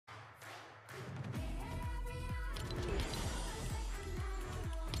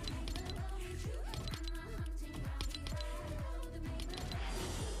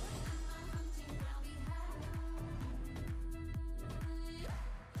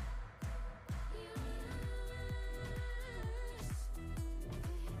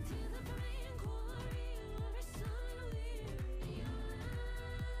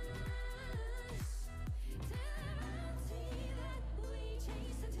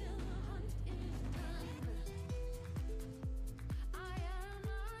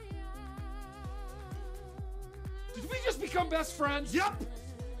become best friends? Yep.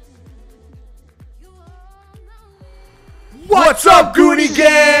 What's up, Goonie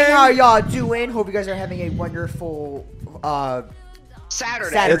Gang? How y'all doing? Hope you guys are having a wonderful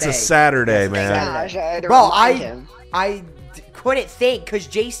Saturday. It's a Saturday, man. Saturday. Bro, I couldn't think because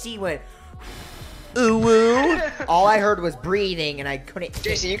JC went ooh woo. All I heard was breathing, and I couldn't.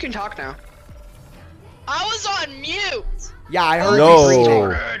 JC, you can talk now. I was on mute. Yeah, I heard you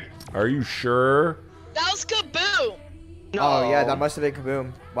breathing. Are you sure? That was Kaboom. No. Oh yeah, that must have been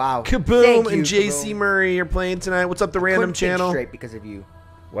Kaboom. Wow. Kaboom Thank and you, JC Kaboom. Murray are playing tonight. What's up, the random Couldn't think channel? straight because of you.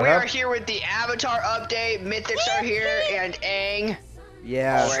 What We are up? here with the Avatar update. Mythics are here, and Aang.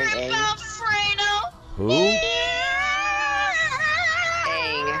 Yeah. Alright, Trip Aang. Alfredo. Who?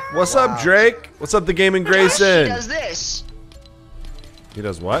 Aang. What's Wow. up, Drake? What's up, the Gaming He Grayson? does this. He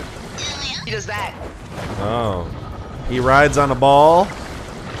does what? He does that. Oh. He rides on a ball.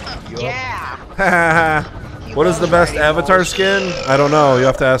 Yeah. What is the best Avatar skin? I don't know. You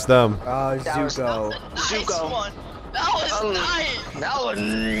have to ask them. That was Zuko. Nice Zuko. one. That was nice. That was.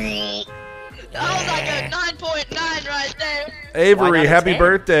 That was like a 9.9 right there. Avery, Why not a happy 10?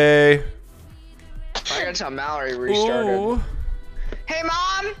 birthday. I gotta tell Mallory restarted. Ooh. Hey,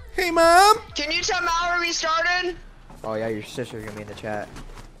 Mom! Hey, Mom. Can you tell Mallory restarted? Oh yeah, your sister's gonna be in the chat.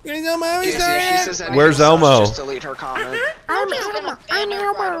 Can you tell Mom JC, if she says anything Where's else, Elmo? Just delete her comment. I'm just gonna ban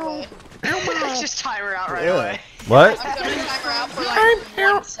her right away. Just time her out right Really? away. What? I'm gonna time her out for like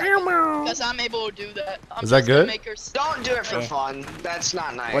 1 second because I'm able to do that. I'm Is that just gonna good? Make her Don't do it for Yeah. fun. That's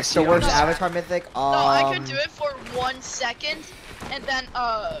not nice. What's the You worst know? Avatar mythic? No, I could do it for 1 second, and then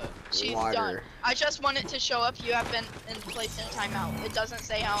she's Water. done. I just want it to show up. You have been placed in a timeout. It doesn't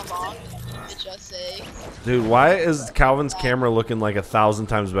say how long. It just says. Dude, why is Calvin's camera looking like 1,000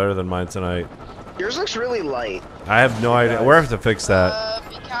 times better than mine tonight? Yours looks really light. I have no idea. We're gonna have to fix that.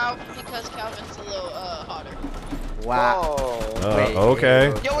 Because Calvin's a little hotter. Wow. Whoa. Wait,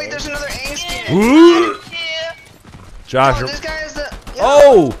 Okay. Yo, wait, there's another Aang skin. Ooh. Yeah. Josh. Oh, this guy is the. Yo.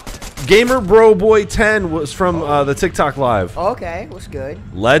 Oh! Gamer Bro Boy 10 was from the TikTok Live. Okay, what's good? I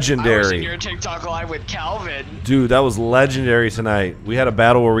was in Legendary. your TikTok live with Calvin. Dude, that was legendary tonight. We had a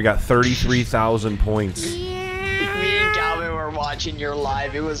battle where we got 33,000 points. Me and Calvin were watching your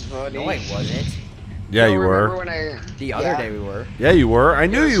live. It was funny. No, I wasn't. Yeah, Yo, you remember were. when I? The other day we were. Yeah, you were. I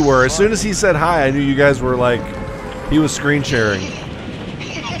knew you were. As soon as he said hi, I knew you guys were like, he was screen sharing.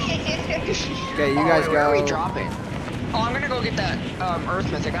 Okay, you guys Where are we go. dropping? Oh, I'm gonna go get that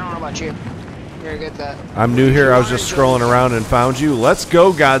Earth Mythic. I don't know about you. I'm gonna get that. I'm new here. I was just scrolling around and found you. Let's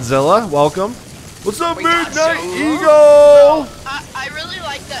go, Godzilla. Welcome. What's up, We got Midnight Godzilla. Eagle? I really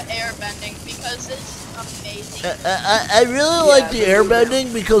like the air bending because it's amazing. I really like the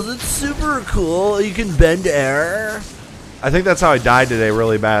airbending because it's super cool. You can bend air. I think that's how I died today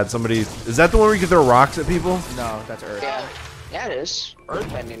really bad. Somebody, is that the one where you can throw rocks at people? No, that's Earth. Yeah. Yeah, it is. Earth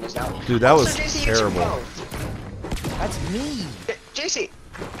bending is now. Dude, that Also, was JC, you terrible. took both. That's me. JC.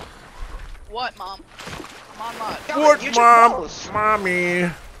 What, Mom? Mom, Calvin, you took both. Mommy?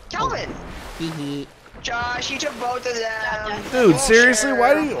 Calvin. Hee Josh, you took both of them. Dude, seriously,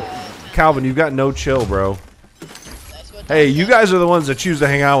 why do you... Calvin, you've got no chill, bro. That's what Hey, you guys are the ones that choose to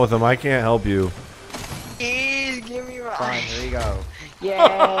hang out with him. I can't help you. Please give me my. Fine, here you go.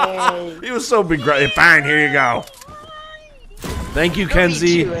 Yay. He was so big. Fine, here you go. Thank you,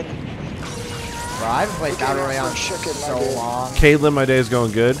 Kenzie. Bro, I haven't played Battle Royale in so long. Caitlin, my day is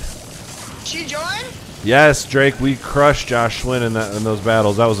going good. She joined? Yes, Drake, we crushed Josh Swin in those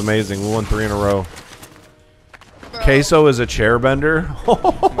battles. That was amazing. We won 3 in a row. Bro. Queso is a chair bender.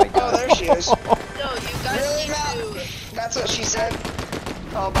 Oh my Oh, god. there she is. No, you guys Really, need Matt? to. That's what she said.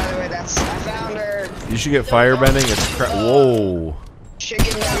 Oh, by the way, I found her You should get fire bending. It's whoa. chicken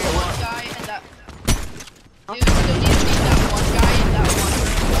That nugget. one guy and that. You still need to beat that one guy and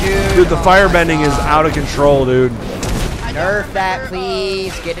that one. Dude, the fire bending is out of control, dude. I don't Nerf that, remember,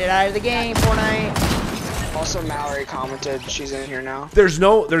 please. Get it out of the game, Fortnite. Also, Mallory commented. She's in here now. There's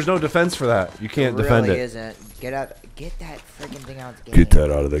no defense for that. You can't It defend really it. isn't. Get out. Get that freaking thing out of the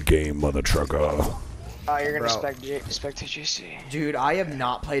game. out of the game, mother trucker. Oh, you're gonna Bro. spec to JC. Dude, I have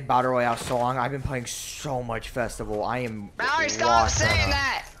not played Battle Royale so long. I've been playing so much Festival. I am Mallory, stop lost right saying now.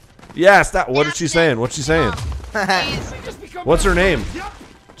 that. Yeah, stop. What is she saying? What's she saying? What's her name?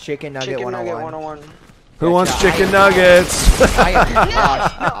 Chicken Nugget Chicken 101. nugget 101. Who wants Chat, chicken nuggets? I am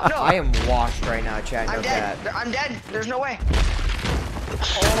washed. No. I am washed right now, chat. I'm Know dead. that. I'm dead. There's no way.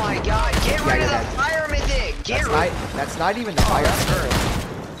 Oh my god. Get Yeah, rid of you're the dead. fire mythic. Get rid. That's not even the Oh, fire. that's her.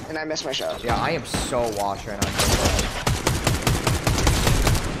 And I missed my shot. Yeah, I am so washed right now.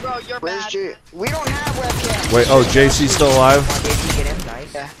 Bro, you're Where's bad. J? We don't have webcams. Wait, oh, JC's still alive? Come on, JC, get him.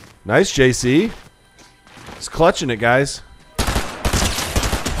 Nice. Yeah. Nice, JC. He's clutching it, guys. Yeah.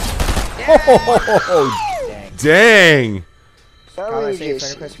 Oh, dang. Calvin, say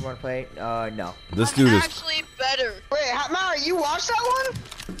friend request you want to play? No. This dude is actually better. Wait, Mara, you watched that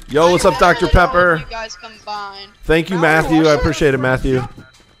one? Yo, what's up, Dr. Pepper? You guys combined. Thank you, Matthew. I appreciate it, Matthew.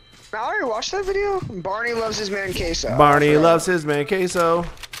 Mallory, watch that video? Barney loves his man queso. Barney loves his man queso.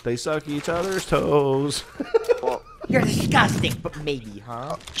 They suck each other's toes. Well, You're disgusting, but maybe,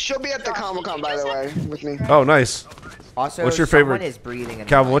 huh? she'll be at the Comic-Con, by the way, with me. Oh, nice. Also, What's your someone favorite- is breathing in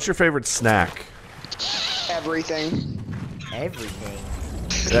Calvin, the what's your favorite snack? Everything.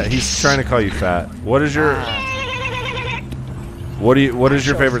 everything. He's trying to call you fat. What is your What is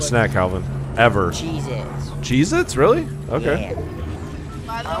your favorite snack, Calvin? Ever? Cheez-Its. Cheez-Its? Really? Okay. Yeah.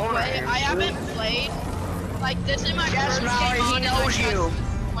 By the way, I haven't played. Like, this is my Yes, first Mallory, game he on, and knows I you.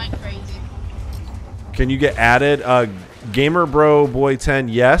 just went crazy. Can you get added? Gamer Bro Boy 10,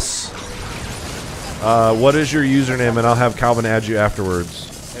 yes. What is your username? And I'll have Calvin add you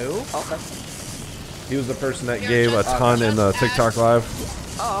afterwards. Who? Okay. He was the person that gave a ton in the TikTok live.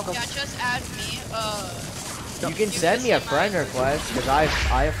 Oh, okay. Yeah, just add me. You can send me a friend request because I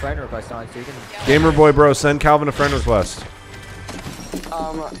have friend request on, so you can. Gamer Boy Bro, send Calvin a friend request.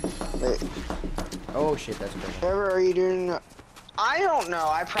 Wait, Oh shit, that's great. whatever are you doing? I don't know.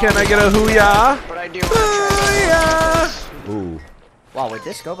 I probably Can I get a hoo-yah? But I do want to try it. Ooh. Wow, with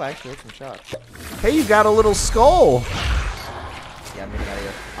this scope, I actually hit some shots. Hey, you got a little skull. Yeah, I'm getting out of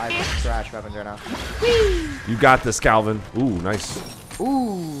here. I have trash weapons right now. You got this, Calvin. Ooh, nice.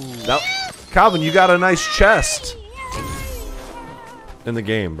 Ooh. Calvin, you got a nice chest. In the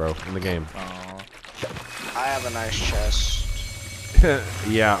game, bro. In the game. I have a nice chest.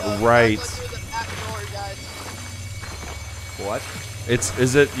 Yeah, Go right. through the back door, guys. What?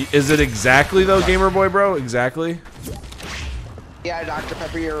 Is it exactly though, Gamer Boy Bro? Exactly? Yeah, Dr.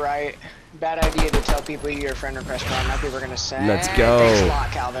 Pepper, you're right. Bad idea to tell people your friend request, but not people are gonna say. Let's go. Thanks a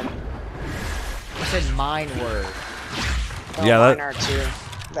lot, Calvin. I said mine word. Oh, Yeah, mine that- are too.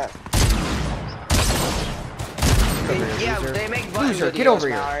 That. Yeah, Loser. they make button Loser, videos, get over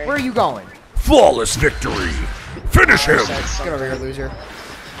here. Mallory. Where are you going? Flawless victory. Finish him. Said Get something. over here, loser.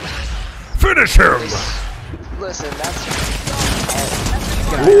 Finish him. Listen, that's.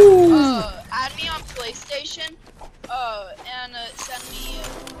 Add me on PlayStation. And send me.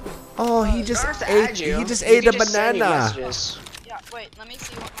 Oh, he I just don't have to add you. He just You ate can a just send me banana. messages. Yeah, wait. Let me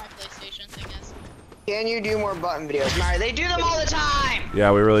see what my PlayStation thing is. Can you do more button videos, Mary? They do them all the time.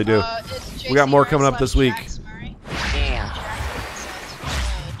 Yeah, we really do. It's We got more JC coming up this week. Jax Murray. Damn.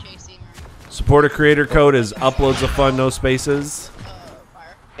 JC Murray. Support a creator code is uploadsoffun, no spaces.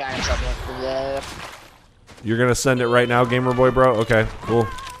 Fire. Yeah, I'm something like that. You're gonna send it right now, Gamer Boy Bro? Okay, cool.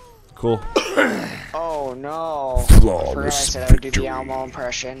 Cool. Oh no. Flawless I forgot I said I would do victory. the Almo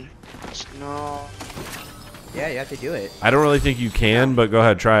impression. No. Yeah, you have to do it. I don't really think you can, but go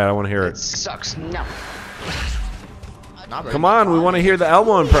ahead, try it. I want to hear It it. sucks. No. Not very Come on, we want to hear the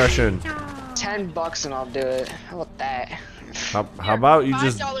Elmo impression. $10 and I'll do it. How about that? How about you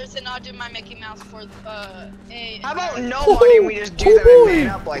just... $5 and I'll do my Mickey Mouse for a. How about no money and we just do them and man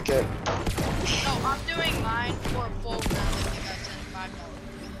up like it? No, I'm doing mine for a full round. I think that's $5.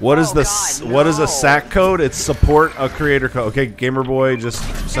 What is Oh, the God, what is a no. SAC code? It's support a creator code. Okay, Gamer Boy, just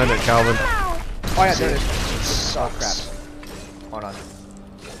send it, Calvin. Oh yeah, there it is. Sucks. Crap. Hold on.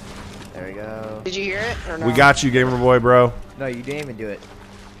 There we go. Did you hear it or no? We got you, Gamer Boy Bro. No, you didn't even do it.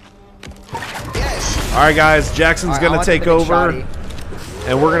 Yes. All right, guys, Jackson's All right, I gonna want take the big over, shotty.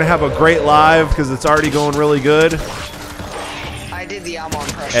 and we're gonna have a great live because it's already going really good. I did the Almo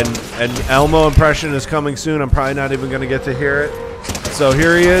impression. And Elmo impression is coming soon. I'm probably not even gonna get to hear it. So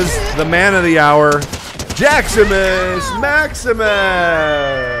here he is, the man of the hour, Jaximus Maximus.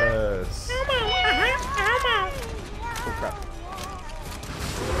 Oh crap.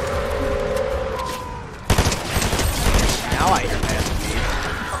 Now I hear man.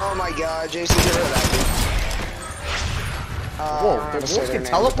 Oh my god, JC, get rid of that dude. Whoa, I'm the gonna say wolves their can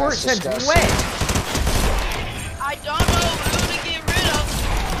name, teleport but since that's when? I don't know who to get rid of.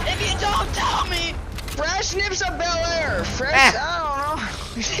 If you don't tell me. Fresh Nips of Bel Air. Fresh, Ah.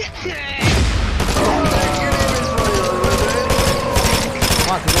 I don't know.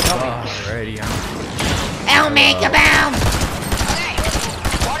 Come on, come on, Alrighty. El Mega Bound!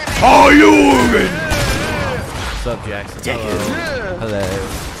 How you doing? What's up, Jackson? Hello.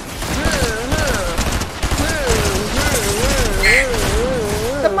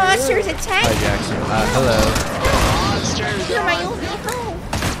 The monsters Hi, attack! Jackson. Hello. You're my only home!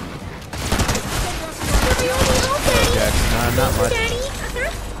 Jackson. Not much.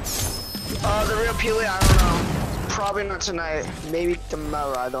 The real Peely, I don't know. Probably not tonight. Maybe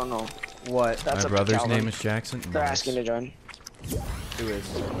tomorrow, I don't know. What? That's My up to brother's Calvin. name is Jackson. They're Nice. asking to join. Who is?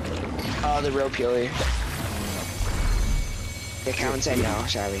 The real Peely. Yeah, Calvin said no,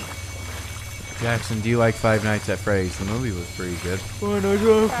 sorry. Jackson, do you like Five Nights at Freddy's? The movie was pretty good.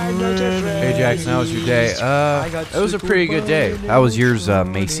 Hey Jackson, how was your day? It was a pretty good day. How was yours,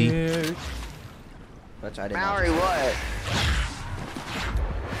 Macy? Which I didn't Mallory, know. what?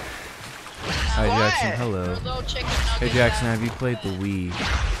 Hi Jackson, hello. Little chicken Hey nuggets Jackson, that- have you played the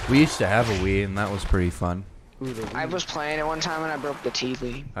Wii? We used to have a Wii, and that was pretty fun. Ooh, the I Wii. was playing it one time and I broke the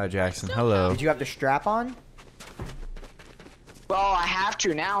TV. Hi Jackson, hello. Did you have the strap on? Well, I have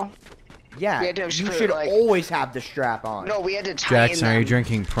to now. Yeah. We had to You just should put, like- always have the strap on. No, we had to tighten Jackson, are you them.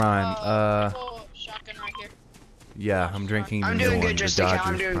 drinking Prime? Oh, shotgun right here. Yeah, I'm drinking the I'm new doing one, good, the just I'm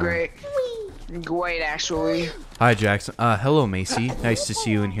Dodgers doing Prime. great. Great, actually. Hi Jackson. Hello Macy. Nice to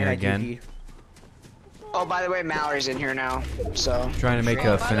see you in here And I again. DP'd. Oh, by the way, Mallory's in here now, so. Trying to make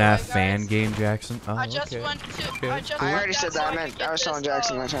Oh, a by the FNAF way, fan guys, game, Jackson. Oh, I just okay. went to. Okay, I just. I already went said out so that. I could get I was telling this,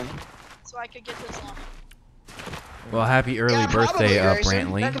 Jackson that time. So I could get this on. Well, happy early Yeah, birthday, probably,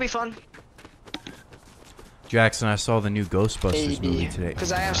 Grayson. That could Brantley. be fun. Jackson, I saw the new Ghostbusters movie today.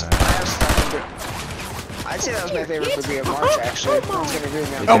 Because I have stuff to do. I'd say that was my favorite movie of March, actually. I was gonna agree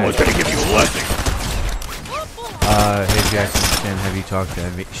with me. Elmo's gonna give you a lesson. Hey Jackson, Jen, have you talked to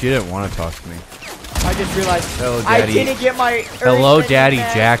Envy? She didn't want to talk to me. I just realized Hello, I Daddy. didn't get my. Hello, earring Daddy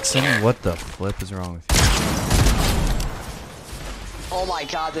back. Jackson. What the flip is wrong with you? Oh my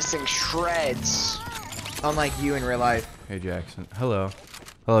god, this thing shreds. Unlike you in real life. Hey Jackson. Hello.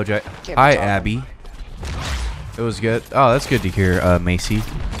 Hello, Jack. Can't Hi, be talking. Abby. It was good. Oh, that's good to hear, Macy.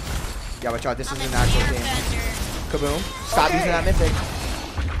 Yeah, watch out. This is I'm an an actual game. airbender. Kaboom. Stop Okay. using that mythic.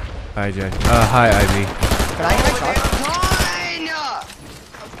 Hi, Jack. Hi, Ivy. Can I get my shot? Fine!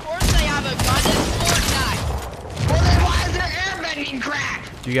 Of course they have a gun in Fortnite. Well, then why is there airbending crap?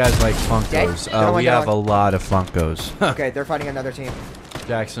 Do you guys like Funkos? Dead? Don't We get have a on. lot of Funkos. Okay, they're fighting another team.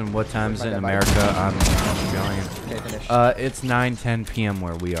 Jackson, what time is it in Bye. America? I'm Australian. Okay, finish. It's 9:10 p.m.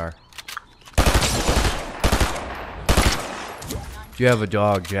 where we are. Do you have a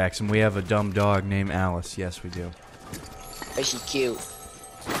dog, Jackson? We have a dumb dog named Alice. Yes, we do. Is she cute?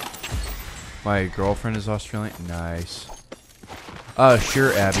 My girlfriend is Australian. Nice.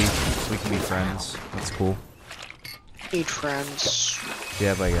 Sure, Abby. We can be friends. That's cool. Need friends. Do you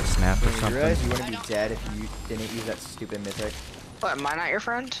have like a snap or You something? realize you wouldn't be dead if you didn't use that stupid mythic. What, am I not your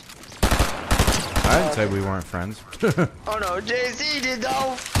friend? I didn't say we weren't friends. Oh no, JC did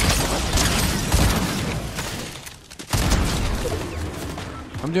though.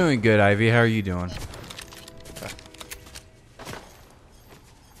 I'm doing good, Ivy. How are you doing?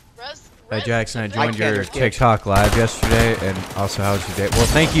 Hey, Jackson, I joined can't your escape. TikTok live yesterday, and also, how's your day? Well,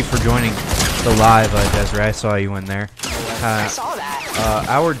 thank you for joining the live, Desiree. I saw you in there. I saw that.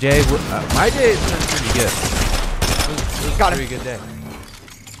 Our day, my day has been pretty good. It was Got a him. pretty good day.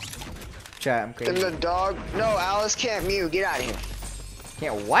 Chat, I'm And crazy. the dog. No, Alice can't mute. Get out of here.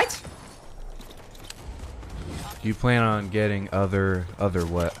 Can't what? Do you plan on getting other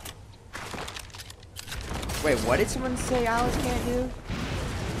what? Wait, what did someone say Alice can't do?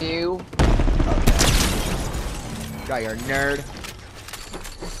 You. Got your nerd.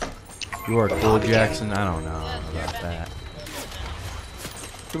 You are cool, Jackson. I don't know about that.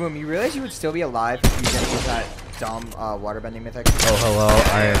 Kaboom, you realize you would still be alive if you didn't use that dumb waterbending mythic? Oh, hello.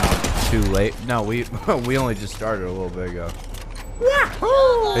 I am too late. No, we we only just started a little bit ago.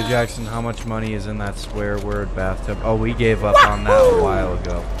 Hey Jackson, how much money is in that swear word bathtub? Oh, we gave up on that a while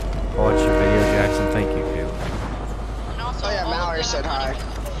ago. Watch your video, Jackson. Thank you, Caleb. And also, Oh yeah, all of Mallory them said are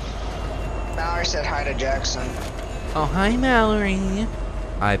hi. Mallory said hi to Jackson. Oh, hi, Mallory.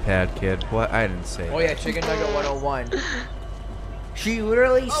 iPad kid. What? I didn't say Oh that. yeah, Chicken Nugget 101. She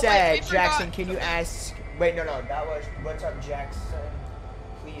literally Oh, wait, said, we forgot. Jackson, can you ask... Wait, no, that was, what's up, Jackson?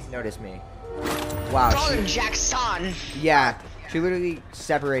 Please notice me. Wow, Call him she... Jackson. Yeah, she literally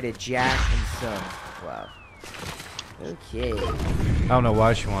separated Jack and Son. Wow. Okay. I don't know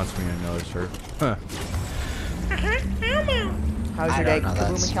why she wants me to notice her. Huh. How's I your day, don't know, Kaboom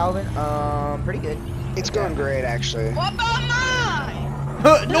that's- and Calvin? Pretty good. It's going great, actually. What about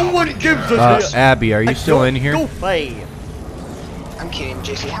mine? No one gives a Abby, are you still in here? Go play. I'm kidding,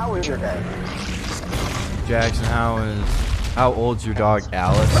 JC. How was your day? Jackson, how old's your dog,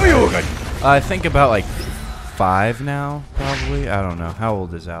 Alice? I think about like 5 now, probably. I don't know. How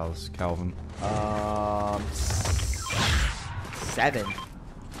old is Alice, Calvin? 7.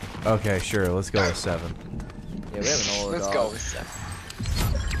 Okay, sure. Let's go with 7. Yeah, we have an old Let's dog. go with that.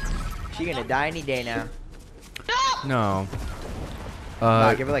 She gonna die any day now. No.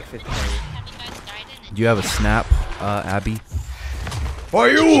 Nah, give her like 15 minutes. Have you guys died in Do you have a snap, Abby?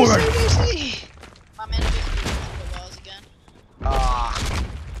 Did you say these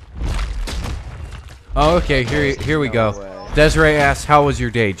Oh, okay. Here we go. way. Desiree asks, "How was your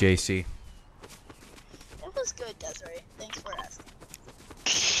day, JC?" It was good, Desiree. Thanks for asking.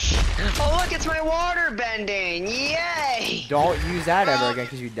 Oh look, it's my water bending! Yay! Don't use that ever again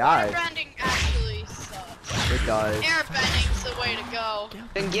because you died. Airbending actually sucks. It does. Airbending's the way to go.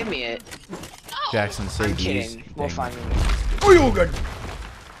 Then give me it. No. Jackson, say I'm these. kidding. We'll Dang. find you. Oh, you good.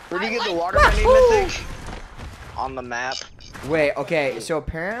 Where do you get the like water bending mythic? On the map. Wait, okay, so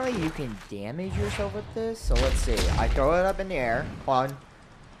apparently you can damage yourself with this. So let's see. I throw it up in the air. Hold on.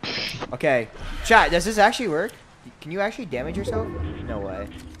 Okay. Chat, does this actually work? Can you actually damage yourself? No way.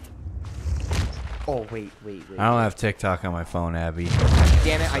 Oh, wait. I don't have TikTok on my phone, Abby.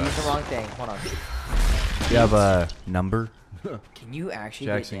 Damn it, I used the wrong thing. Hold on. You have a number? Can you actually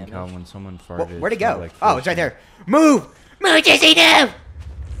Jackson, get call damage? when someone farted. Where'd it go? like Oh, it's right fish. there. Move! Move, Jesse, move!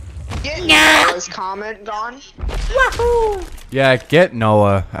 Get No! Noah's comment gone. Wahoo! Yeah, get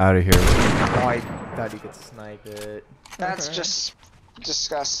Noah out of here. Oh, I thought you could snipe it. That's just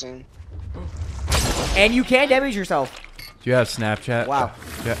disgusting. And you can damage yourself. Do you have Snapchat? Wow.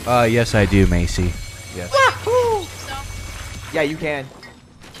 Yes, I do, Macy. Yes. Wahoo! So, Yeah, you can.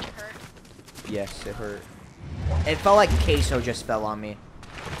 it hurt. Yes, it hurt. It felt like queso just fell on me.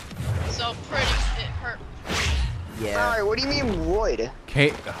 So pretty. It hurt. Yeah. Alright, what do you mean wood?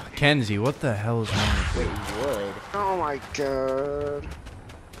 Kenzie, what the hell is wrong with Wait, you? wood? Oh my god.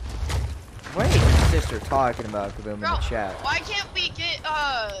 What is your sister talking about, Kaboom, in Bro, the chat? why can't we get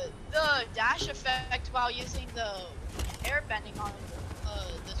the dash effect while using the airbending on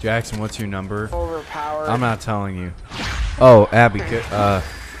this? Jackson, what's your number? Overpowered. I'm not telling you. Oh, Abby,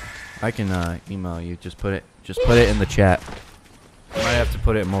 I can email you. Just put it in the chat. I might have to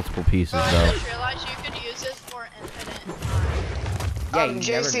put it in multiple pieces Bro, I though. just realized you could use this for infinite time. Yeah, you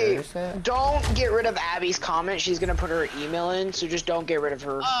never JC, noticed that? don't get rid of Abby's comment. She's gonna put her email in, so just don't get rid of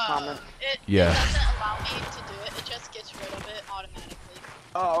her comment. It Yeah. doesn't allow me to do it. It just gets rid of it automatically.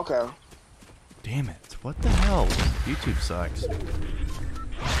 Oh, okay. Damn it! What the hell? YouTube sucks. It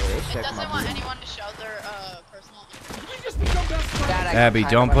doesn't want anyone to show their personal information. That I can Abby,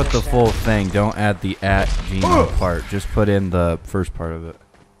 kind don't of put the understand. full thing. Don't add the @Gmail part. Just put in the first part of it.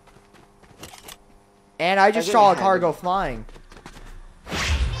 And I just I saw a didn't car have go it. flying.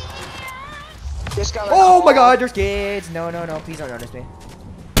 Just got Oh my god, there's kids. No, please don't notice me.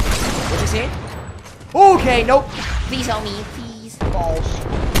 What's he saying? Okay, nope. Please help me, please. balls.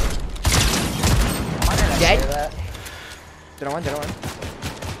 Why did I Dead? say that? Did I win?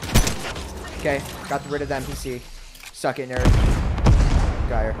 Okay, got rid of the NPC. Suck it, nerd.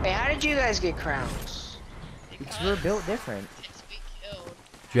 Got her. Hey, how did you guys get crowns? Because we're built different. Since we killed.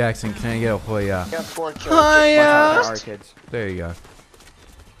 Jackson, can I get a Hoya? You have 4 kills. Watch out, there are kids. There you go.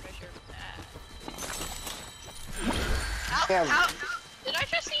 Treasure that. Yeah. How? Did I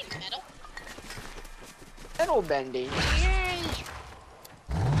just see metal? Metal bending.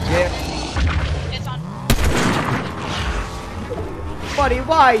 Yeah. It's on. Buddy,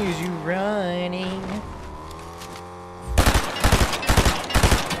 why is you running?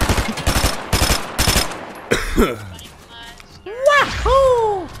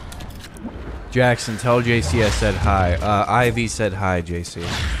 Wahoo! Jackson, tell JC I said hi. Ivy said hi, JC.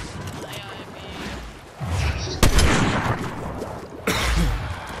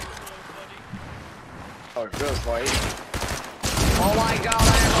 Oh, good boy. Oh my god,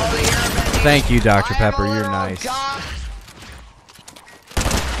 I have all the airbending. Thank you, Dr. I have Pepper. all You're the- nice. God.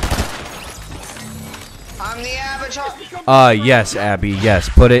 I'm the avatar. Yes, Abby. Yes,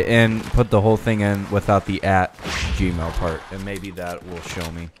 put the whole thing in without the @Gmail part, and maybe that will show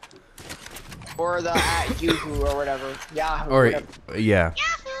me. Or the @Yahoo or whatever. Yahoo. Or whatever. yeah,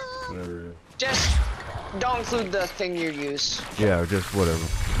 Just don't include the thing you use. yeah, just whatever.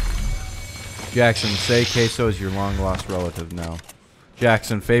 Jackson, say queso is your long lost relative now.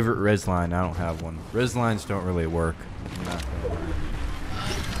 Jackson, favorite Riz line? I don't have one. Riz lines don't really work. Nah.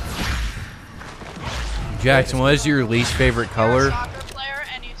 Jackson, what is your least favorite You're a color? soccer player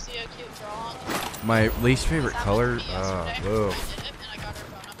and you see a cute girl on My least favorite color? yesterday. Ugh. I did it and I got her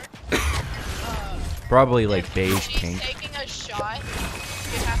phone number. Probably like If beige she's pink. taking a shot,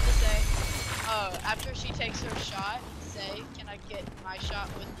 you have to say, after she takes her shot, say, can I get my shot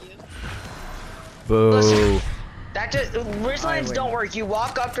with you? Boo. That just Ridgelines don't work. You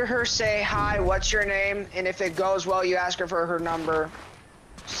walk up to her, say hi, what's your name, and if it goes well, you ask her for her number.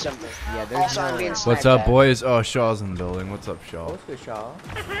 Simple. Yeah, there's Also, I'm no being way. What's sniped up, at. boys? Oh, Shaw's in the building. What's up, Shaw? What's good, Shaw?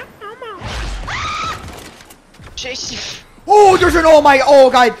 JC. Oh, there's an All Might. Oh,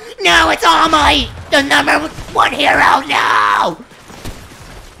 God. No, it's All Might. The number one hero. No.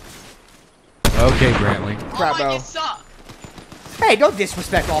 Okay, Brantley. Crap, oh my, bro. you suck. Hey, don't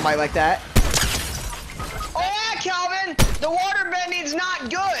disrespect All Might like that. Calvin. The water bending's not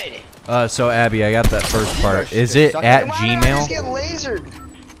good. So Abby, I got that first part. Is it Suck at Why did I just get Gmail?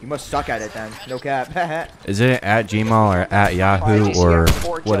 lasered? You must suck at it then. No cap. Is it at Gmail or at Yahoo Why or did you see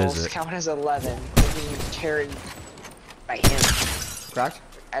 4 what kills? is it? Calvin has 11. Being carried by him. Cracked?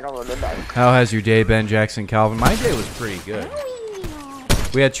 I don't know the bug. How has your day been, Jackson Calvin? My day was pretty good.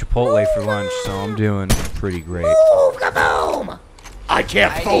 We had Chipotle for lunch, so I'm doing pretty great. Ooh, kaboom! I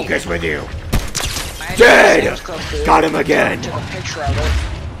can't I focus with you. Dead! Got him again. Took a picture of it.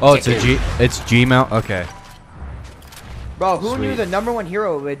 Oh, it's it's Gmail. Okay. Bro, who knew Sweet. the #1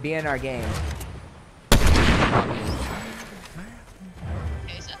 hero would be in our game?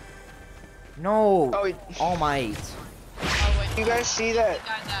 Okay, so. No. Oh, All Might. Oh, wait. you guys see that? The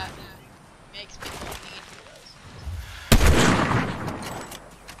guy that makes people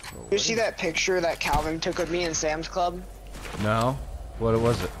need. You see that picture that Calvin took of me in Sam's Club? No. What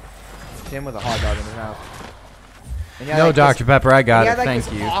was it? Him with a hot dog in his mouth. And he had, No, like, Dr. Pepper, I got he it. had, like, Thank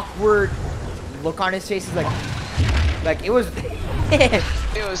this you. awkward look on his face. He's like it was.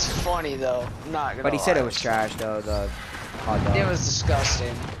 It was funny though. I'm not gonna But he said lie. it was trash though. The hot dog. It was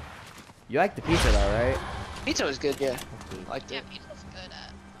disgusting. You like the pizza though, right? Pizza was good, yeah. Liked Yeah, it. pizza's good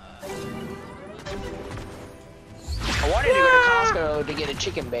at. I wanted to go to Costco to get a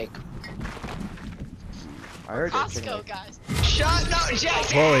chicken bake. I heard that chicken. Costco, guys. Shut no, Jack.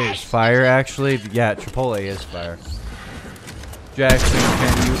 Chipotle is fire, actually. Yeah, Chipotle is fire. Jackson,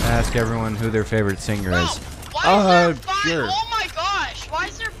 can you ask everyone who their favorite singer Bro, is? why is there 5? Sure. Oh my gosh, why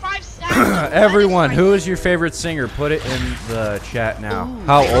is there 5 stacks of Everyone, lettuce who right is your favorite singer? Put it in the chat now. Ooh.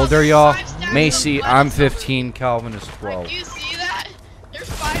 How old are y'all? 5 stacks Macy, of I'm lettuce. 15. Calvin is Rick, 12. do you see that? There's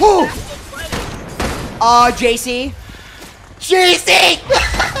 5 Ooh. stacks of lettuce. JC. JC.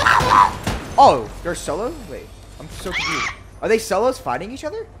 Oh, they're solo? Wait, I'm so confused. Are they solos fighting each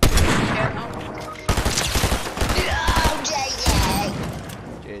other? Yeah, no.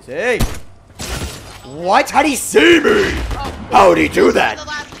 JC. What? How'd he see me? Oh, How'd he do those are that? the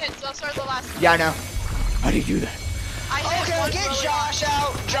last kids. Those are the last kids. Yeah, I know. How'd he do that? I hit Okay, one get really Josh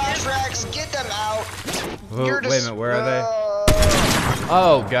out. Josh Rex, get them out. Whoa, You're wait a just- minute, where are they?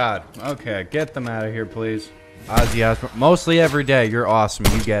 Oh, God. Okay, get them out of here, please. Ozzy Osbourne. Mostly every day. You're awesome.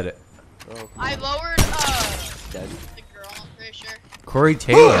 You get it. I lowered Dead. the girl, I'm pretty sure. Corey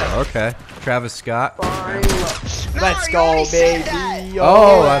Taylor. Okay. Travis Scott. Let's go, baby.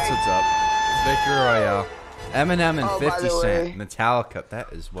 Oh, that's what's up. Victory Royale. Eminem and Oh, by 50 the Cent. way. Metallica.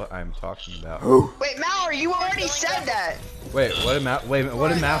 That is what I'm talking about. Wait, Mallory, you already said that. Wait, what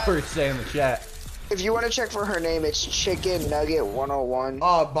did Mallory say in the chat? If you want to check for her name, it's Chicken Nugget 101.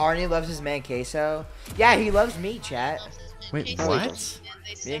 Oh, Barney loves his man queso. Yeah, he loves me, chat. Wait, And what? they Me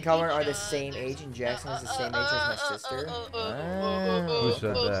sent and Colin each are the other- same age, and Jackson is the same age as my sister. Who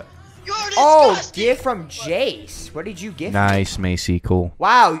said that? You're Oh, disgusting. gift from Jace. What did you get? Nice, Macy. Cool.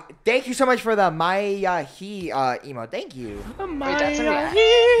 Wow, thank you so much for the Maya he emo. Thank you. Wait, that's a react.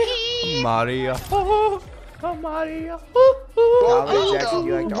 Maria. Maria. Calvin Jackson,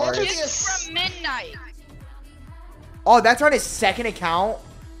 you like the What artist? is It's from midnight. Oh, that's on his second account.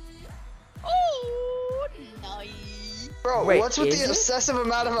 Oh, nice. Bro, Wait, what's with is the it? obsessive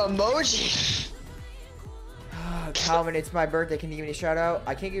amount of emoji? Calvin, it's my birthday. Can you give me a shout out?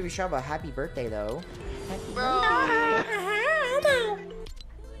 I can't give you a shout out, but happy birthday though. Bro.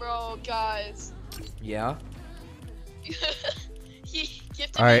 Bro, guys. Yeah. He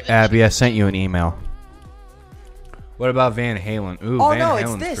gifted All me right, the Abby, I sent you an email. What about Van Halen? Ooh, Oh Van no,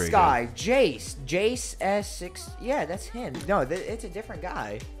 Halen's it's this pretty guy, Jace. Jace S6. Yeah, that's him. No, it's a different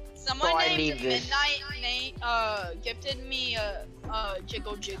guy. Someone Oh, I named need this. Midnight Nate gifted me a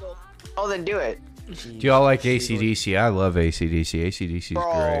Jiggle Jiggle. Oh, then do it. Good. Do y'all like ACDC? I love ACDC. ACDC is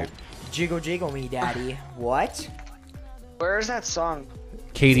Bro. great. Jiggle jiggle me, daddy. What? Where's that song?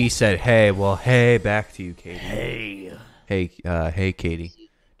 Katie said, "Hey, well, hey, back to you, Katie. Hey. Hey, Katie.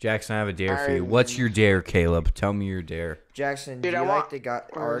 Jackson, I have a dare for you. What's your dare, Caleb? Tell me your dare. Jackson, Dude, do I you want- like the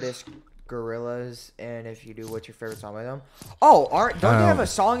artist Gorillas? And if you do, what's your favorite song by them? Oh, don't they have a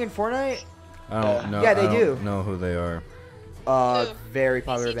song in Fortnite? I don't know. Yeah, they I do. don't know who they are. Who? Very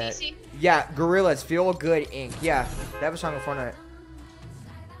popular band. AC/DC? Yeah, Gorillas, Feel Good Inc. Yeah, they have a song in Fortnite.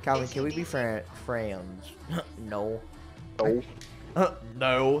 Calvin, can we be friends? No. No.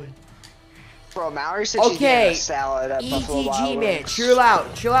 No. Bro, Mallory said she's Okay, getting a salad at Buffalo ETG Wild man, Wings. chill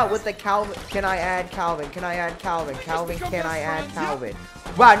out with the Calvin. Can I add Calvin? Can I add Calvin? Calvin, can I add Calvin?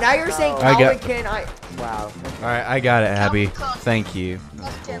 Wow, now you're saying I Calvin, got- can I? Wow. All right, I got it, Abby. Thank you.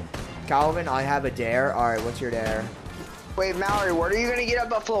 Calvin, I have a dare. All right, what's your dare? Wait, Mallory, what are you gonna get at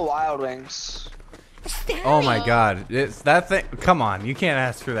Buffalo Wild Wings? Oh my God, it's that thing. Come on, you can't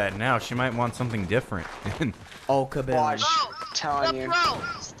ask her that now. She might want something different. Oh, kaboom. Watch. Bro, Telling you. Bro,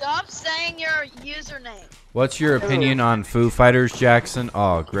 stop saying your username. What's your opinion on Foo Fighters, Jackson?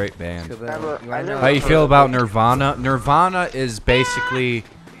 Oh, great band. Kaboom. You wanna know? How you feel about Nirvana? Nirvana is basically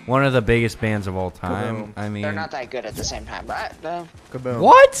one of the biggest bands of all time. Kaboom. I mean, They're not that good at the same time, right? No. Kaboom.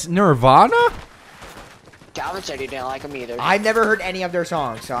 what? Nirvana? Calvin said he didn't like them either. I've never heard any of their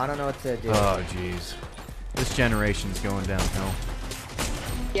songs, so I don't know what to do. Oh, jeez. This generation's going downhill.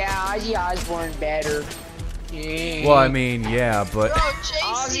 Yeah, Ozzy Osbourne better. Yeah. Well, I mean, yeah, but Bro, JC,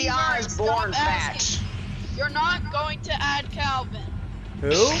 Ozzy Osbourne stop fat. asking. You're not going to add Calvin.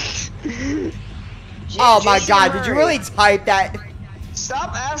 Who? Oh my JC god, did you Murray. really type that?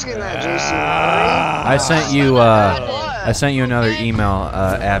 Stop asking that, JC Murray. I sent you. I sent you another email,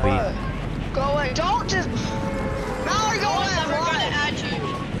 Abby. Go away. Don't just. Mallory, go I'm never away. gonna add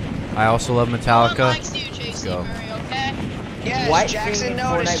you. I also love No one Metallica. likes you, JC go. Murray, okay? Yes, What Jackson thing in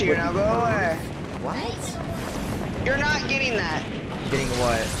noticed Fortnite you. would- Now go away. What? You're not getting that. Getting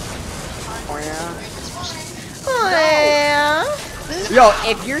what? Oh, yeah. Oh, yeah. Yo,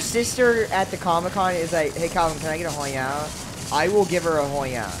 if your sister at the Comic-Con is like, hey Calvin, can I get a Hoya? I will give her a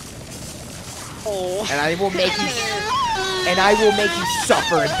Hoya. Oh. And I will make you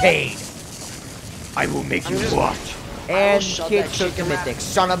suffer in pain. I will make you watch. And shove kid that took the chicken mythic, wrap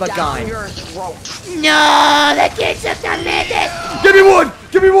son of a down gun. your throat. No, the kid took the mythic. Give me one!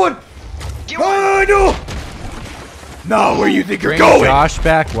 Give me one! Get Oh, no! Now where you think you're Bring going? Josh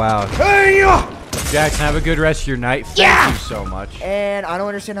back. Wow. Hey, Jackson, have a good rest of your night. Thank Yeah. you so much. And I don't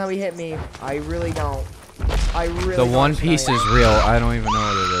understand how he hit me. I really don't. I really The don't One understand Piece how is he- real. I don't even know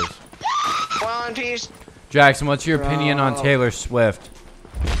what it is. One piece. Jackson, what's your opinion on Bro. Taylor Swift?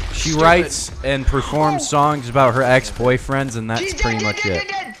 She Stupid. writes and performs songs about her ex-boyfriends, and that's She's pretty dead, much dead, it.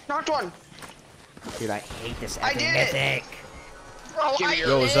 dead, dead. Knocked one. Dude, I hate this I effing did it. mythic. Bro, Give me I your-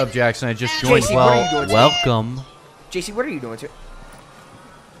 Yo, what's up, Jackson? I just JC, joined. what are you doing Well, today? welcome. JC, what are you doing to?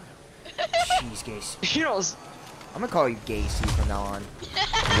 Jeez, Gacy. You know, I'm gonna call you Gacy from now on.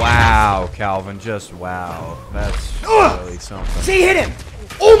 Wow, Calvin, just wow. That's really something. See, hit him!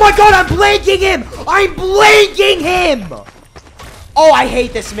 Oh my god, I'm blanking him! I'm blanking him! Oh, I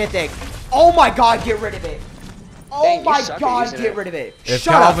hate this mythic. Oh my god, get rid of it. Oh Dang, you my suck at god, using get it. rid of it. If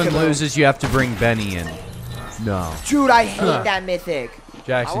Shut Calvin up, Kaboom. loses, you have to bring Benny in. No. Dude, I hate that mythic.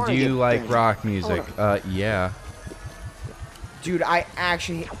 Jackson, wanna do you get like Benny. rock music? Yeah. Dude, I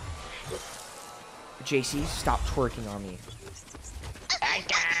actually... JC, stop twerking on me. I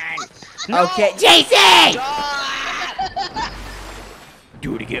can. Okay, JC! Ah!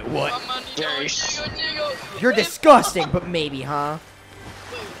 Do to get what? My money, Dirty. You're disgusting, but maybe, huh?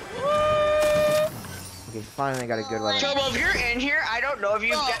 Okay, finally got a good one. Jobo, if you're in here, I don't know if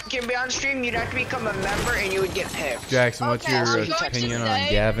you can be on stream. You'd have to become a member and you would get picked. Jackson, what's Okay, your I'm going to opinion on say,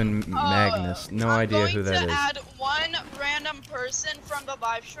 Gavin Magnus? No I'm idea who that going to is. add one random person from the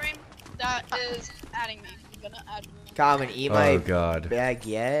live stream that is adding me. I'm gonna add one. Calvin, eat my Oh god. bag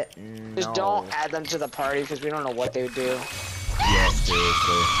yet? Just No. don't add them to the party because we don't know what they would do. Yeah,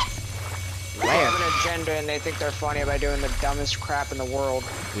 seriously. They have an agenda and they think they're funny by doing the dumbest crap in the world.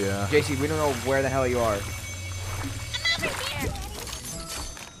 Yeah. JC, we don't know where the hell you are.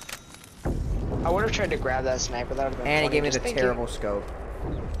 I would have tried to grab that sniper. That would have been And he funny. gave me Just the thank you. terrible scope.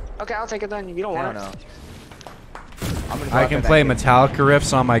 Okay, I'll take it then. You don't I want don't it. know. I'm gonna I drop can it play back in. Metallica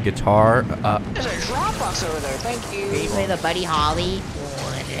riffs on my guitar. There's a Dropbox over there. Thank Can you you. play the Buddy Holly?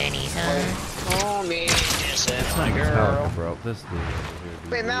 Oh, me. This is my girl. Metallica, bro. This dude over here.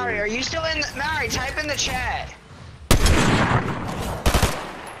 dude. Wait, Mallory, are you still in? Mallory, type in the chat.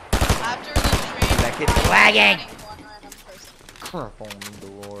 After the stream, That kid's I'm lagging. adding one random person. Crap on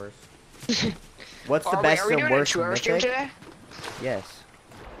me, Dolores. What's the Wait, best are we and doing a worst 2-hour stream mythic? today? Yes.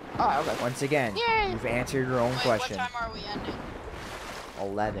 Oh, okay. Once again, you've answered your own Wait, question. what time are we ending?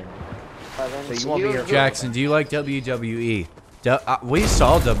 11. So you won't be here- Jackson, do you like WWE? We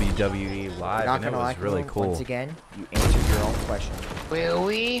saw WWE live, Not and it gonna was lie, really Kaboom, cool. Once again, you answered your own question. Will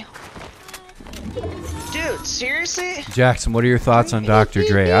we? Dude, seriously? Jackson, what are your thoughts on Dr.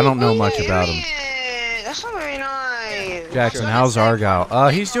 Dre? I don't know much about him. Yeah, that's not very nice. Jackson, how's Argyle?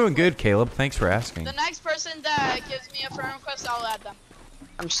 He's doing good, Caleb. Thanks for asking. The next person that gives me a friend request, I'll add them.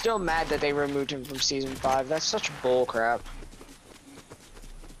 I'm still mad that they removed him from season 5. That's such bull crap.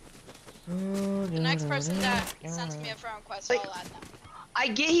 The next person that sends me a friend request, I'll add them. I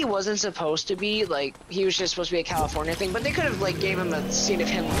get he wasn't supposed to be, like, he was just supposed to be a California thing, but they could have, like, gave him a scene of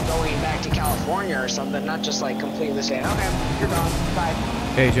him going back to California or something, not just, like, completely saying, okay, you're gone, bye.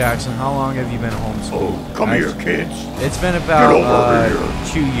 Hey, Jackson, how long have you been homeschooled? Oh, come here, kids. It's been about Get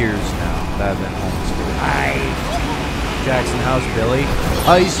over 2 years now that I've been homeschooled. Jackson, how's Billy?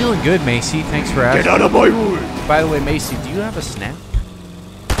 He's doing good, Macy. Thanks for asking. Get out of my way. By the way, Macy, do you have a snap?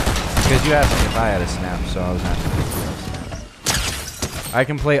 Because you asked me if I had a snap, so I was asking if you have a snap. I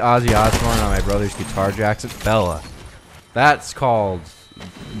can play Ozzy Osbourne on my brother's guitar, Jackson. Bella. That's called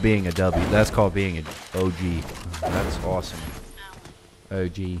being a W. That's called being an OG. That's awesome.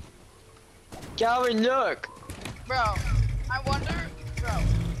 OG. Calvin, look. Bro, I wonder, bro,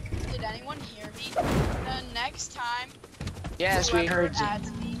 did anyone hear me? The next time. Yes, we whoever heard you.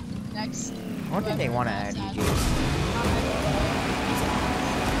 adds me, next. I don't think they want to add you, dude.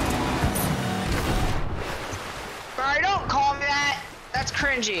 Bro, don't call me that. That's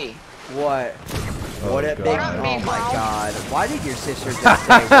cringy. What? Oh, What up, big? God. Oh Big my bro. God! Why did your sister just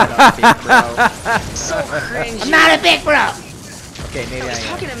say what up, big bro? So cringy. I'm not a big bro. Okay, maybe I I was am.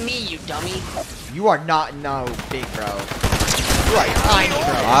 talking to me, you dummy. You are not no big bro. You are tiny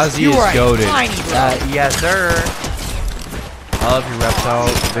bro. Ozzy You are is goated. tiny bro. Yes, sir. I love your reptile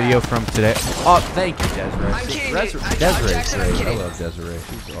video from today. Oh, thank you, Desiree. I'm kidding, Res- dude. Desiree's Jackson, I'm great. I kidding. love Desiree.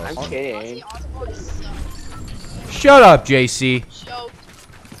 She's I'm awesome. kidding. Ozzy Osbourne sucks. Shut up, JC. Joke.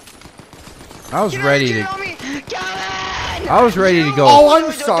 I was Get ready on to. me. Calvin! I was ready to go. Oh,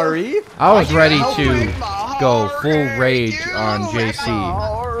 I'm sorry. I was ready Don't to break my go heart, full rage you on break my JC.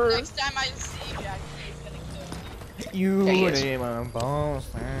 heart. Next time I see Jack, he's gonna kill me. You Dang it. need my balls.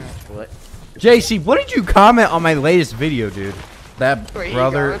 What? JC, what did you comment on my latest video, dude? That Wait, you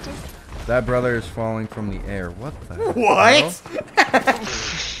brother, got it? that brother is falling from the air. What the? hell? What?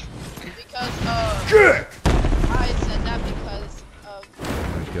 Because, I said that because of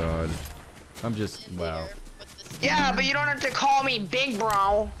Oh my God. I'm just in wow. there with the Yeah, but you don't have to call me big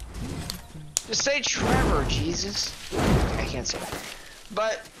bro. Just say Trevor, Jesus. I can't say that.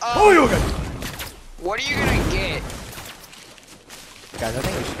 But, what are you gonna get? Guys, I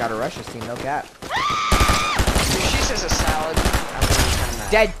think we just gotta rush this team. No cap. Dude, she says a salad. I'm really kinda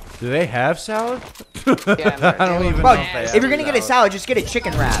mad. Dead. Do they have salad? Yeah, I don't they even look Bro, know if they if have you're gonna get a salad, just get a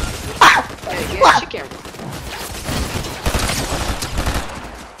chicken wrap. Hey, get chicken.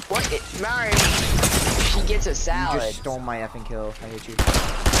 What? Mary, she gets a You salad. just stole my effing kill. I hate you.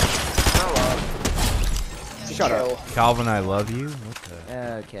 Hello. Shut up. Calvin, I love you. What the?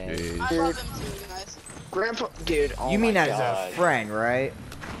 Okay. Jeez. I love him too, guys. Grandpa, dude. Oh You mean my that God. as a friend, right?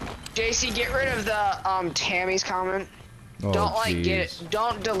 JC, get rid of the Tammy's comment. Oh, Don't like get jeez. it.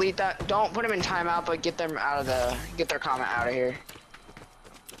 Don't delete that. Don't put them in timeout, but get them out of the. Get their comment out of here.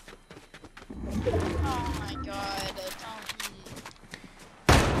 Oh my god.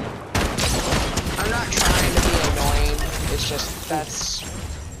 I'm not trying to be annoying. It's just that's.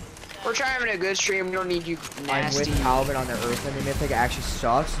 We're trying having a good stream. We don't need you I'm nasty. with Calvin on the Earthling mythic. It actually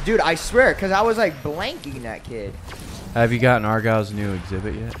sucks. Dude, I swear, because I was like blanking that kid. Have you gotten Argyle's new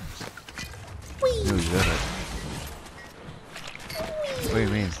exhibit yet? New exhibit. What do you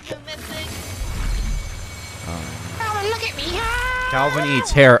mean? Oh, look at me. Calvin eats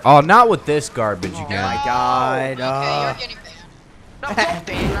hair. Oh, not with this garbage Oh again. my god. Okay, you're getting banned. No, don't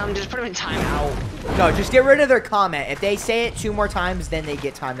ban them. Just put them in timeout. No, just get rid of their comment. If they say it 2 more times, then they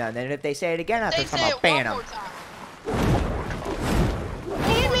get timed out. Then if they say it again after They time, say I'll it ban one them. more time.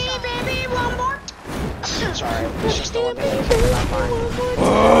 Hit me, baby, one more. Sorry, it's just the one thing that came to my mind.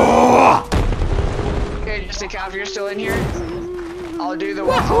 Okay, just to count if you're still in here. I'll do the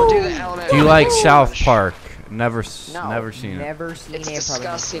element. Do you like South Park? Never, No. never seen it. Never seen It's it. Probably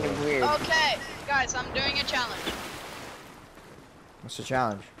disgusting never and will. weird. Okay, guys, I'm doing a challenge. What's the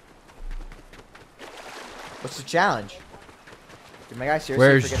challenge? What's the challenge? Did my guy seriously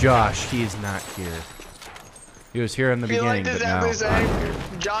Where's forget the Josh? He is not here. He was here in the Feel like beginning, this but now.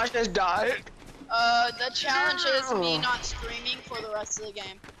 episode, Josh has died. The challenge is me not streaming for the rest of the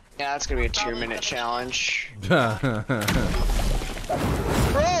game. Yeah, that's gonna be a 2-minute challenge. challenge.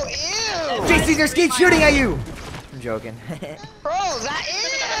 Bro, ew! JC, there's kids shooting at you! I'm joking. Bro, that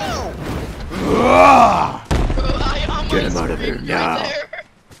ew! I almost Get him out of there screamed now. right there.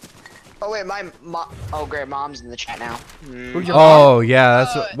 Oh wait, oh great, mom's in the chat now. Who's your mom? Oh yeah,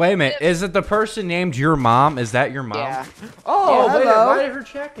 that's. Wait a minute. Is it the person named your mom? Is that your mom? Yeah. Oh, wait, hello. why did her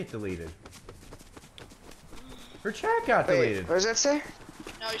chat get deleted? Her chat got Wait, deleted. what does that say?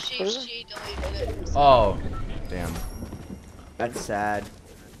 No, she What is it? deleted it. Oh, damn. That's sad.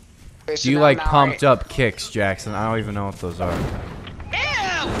 Wait, so Do you now like Mallory- pumped up kicks, Jackson? I don't even know what those are.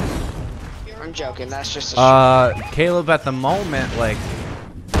 Ew! I'm joking. That's just a. Caleb, at the moment, like,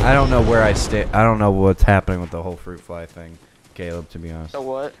 I don't know where I stay. I don't know what's happening with the whole fruit fly thing, Caleb. To be honest. So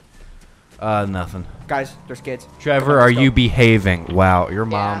what? Nothing. Guys, there's kids. Trevor, are you behaving? Wow, your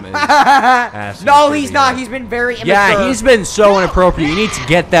mom is. no, asking he's for not. the- He's been very immature. Yeah, he's been so inappropriate. You need to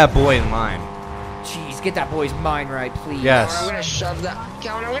get that boy in line. Jeez, get that boy's mind right, please. Yes. I'm gonna shove that.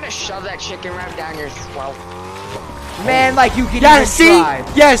 Calvin, I'm gonna shove that chicken wrap down your throat. Man, like you can Yeah, even see?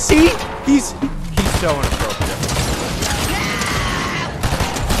 try. Yeah, see? He's so inappropriate.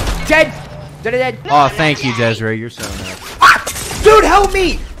 Dead. Dead. Oh, thank you, Desiree. You're so nice. Dude, help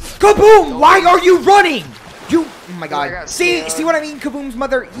me! Kaboom! Why are you running? You. Oh my I god. got See scared. what I mean? Kaboom's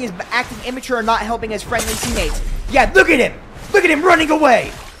mother. He is acting immature and not helping his friendly teammates. Yeah, look at him. Look at him running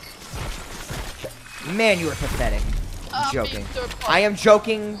away. Man, you are pathetic. I'm joking. I am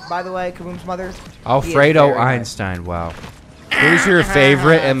joking, by the way, Kaboom's mother. Alfredo very nice. Einstein. Wow. Who's your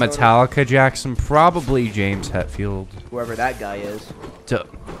favorite in Metallica, Jackson? Probably James Hetfield. Whoever that guy is. Duh.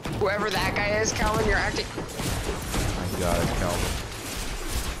 Whoever that guy is, Calvin, you're acting. My God, Calvin.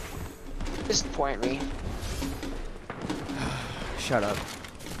 Disappoint me. Shut up.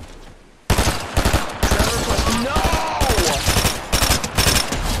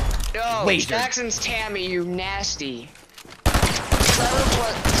 No! Wait, Jackson's Tammy, you nasty. Trevor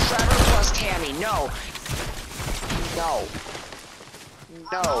plus Tammy. No. No.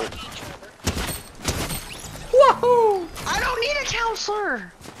 No. Woohoo! I don't need a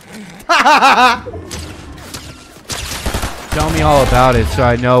counselor. Tell me all about it so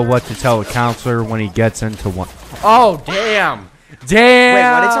I know what to tell a counselor when he gets into one. Oh, damn. Damn.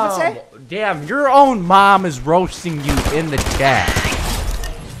 Wait, what did someone say? Damn, your own mom is roasting you in the chat.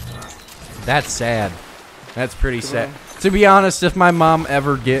 That's sad. That's pretty sad. To be honest, if my mom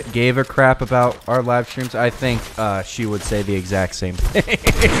ever gave a crap about our live streams, I think she would say the exact same thing.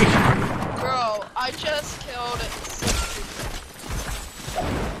 Bro, I just killed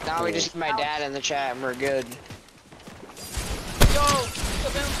 6 Now we just get my dad in the chat and we're good. Yo,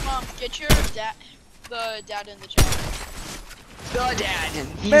 Kaboom's mom, get your the dad in the chat. The dad.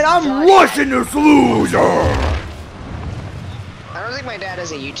 Man, I'm rushing this loser! I don't think my dad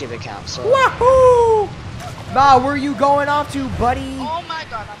has a YouTube account, so. Wahoo! Nah, where you going off to, buddy? Oh my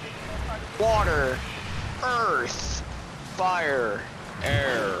god, I'm making a part of Water, earth, fire,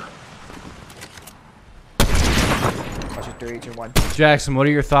 air. Watch it, 3, 2, 1. Jackson, what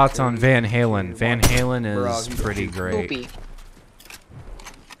are your thoughts on Van Halen? Van Halen is Bro, pretty great. Poopy.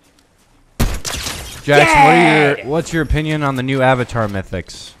 Jackson, what's your opinion on the new Avatar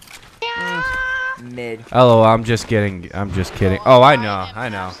mythics? Mid. Oh, I'm just kidding. Oh, I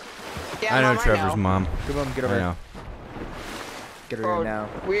know. Yeah, I know Mom, Trevor's mom. Kaboom, get I over know. Get over here now.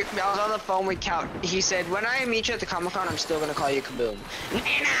 I was on the phone with Count. He said, when I meet you at the Comic Con, I'm still gonna call you Kaboom.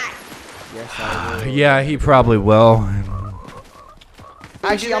 Yes, I will. Yeah, he probably will.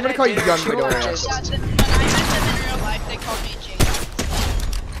 Actually, I'm gonna call you Young Sure, Midoriya. just- Yeah, when I met them in real life, they called me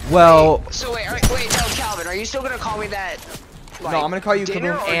James. Well, So wait, no, Calvin, are you still gonna call me that? Like, No, I'm gonna call you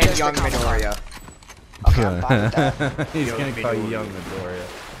dinner Kaboom or and just Young the Comic-Con? Midoriya. Okay, I'm fine with that. he's gonna call you Young Midoriya.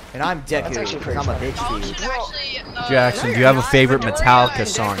 And I'm Deku, That's actually because pretty I'm a funny. bitch Y'all to you. should actually, Jackson, no, do you have a you're not. favorite Midoriya Metallica and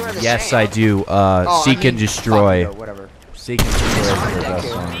song? Deku are the Yes, same. I do. Oh, Seek I mean, and Destroy. fuck you, whatever. Seek and Destroy is the Fuck best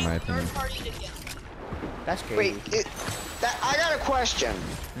Deku. song, in my opinion. third party together. That's crazy. Wait, I got a question.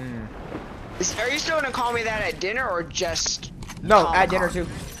 Are you still gonna call me that at dinner or just? No, Comic-Con? at dinner too.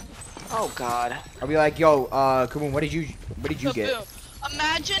 Oh God. I'll be like, yo, Kaboom, what did you get? Kaboom.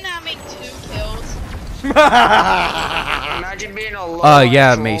 Imagine having 2 kills. Imagine being a low.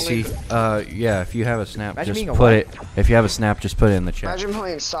 Yeah, trolling- Macy. Yeah, if you have a snap, Imagine just being a put what? it. If you have a snap, just put it in the chat. Imagine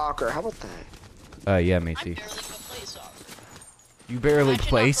playing soccer. How about that? Yeah, I Macy. barely can play soccer. You barely Imagine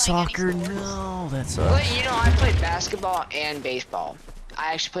play not playing any soccer? sports. No, that But sucks. you know, I played basketball and baseball.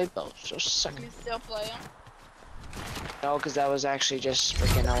 I actually played both, so suck it. You still play them? No, because that was actually just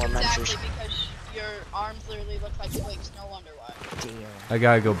freaking elementary. Exactly, because your arms literally look like twigs. No wonder why. Damn. I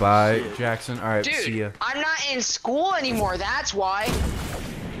gotta go bye, Jackson. All right, Dude, see ya. I'm not in school anymore, that's why.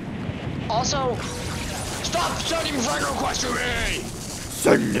 Also, stop sending friend requests to me!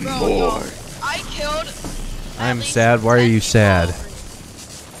 Send them Bro, yo, I killed. at I'm least sad. Why are 10 you people sad?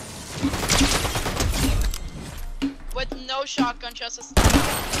 With no shotgun, just a sniper.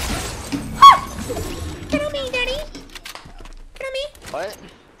 Get on me, daddy. Get on me. What?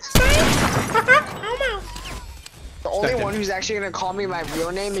 Oh, The only one who's actually gonna call me my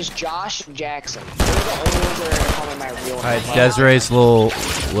real name is Josh Jackson. They're the only ones that are gonna call me my real name. Alright, Desiree's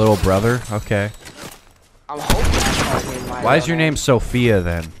little brother. Okay. I'm hoping Josh calls me my Why is real your name Sophia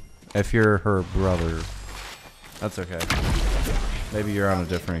then? If you're her brother, that's okay. Maybe you're on a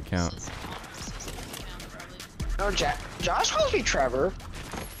different account. No, Josh calls me Trevor.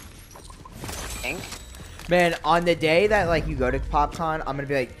 Think. Man, on the day that like you go to PopCon, I'm gonna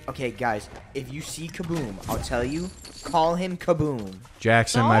be like, okay, guys, if you see Kaboom, I'll tell you, call him Kaboom.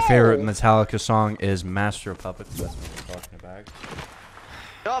 Jackson, my favorite Metallica song is Master of Puppets. That's what I'm talking about.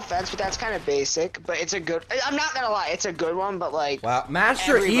 No offense, but that's kind of basic. But it's a good. I'm not gonna lie, it's a good one. But like, Wow,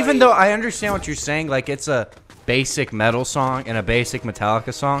 Master. Everybody- Even though I understand what you're saying, like it's a basic metal song and a basic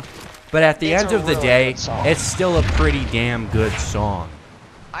Metallica song, but at the It's end a of the really day, good song. it's still a pretty damn good song.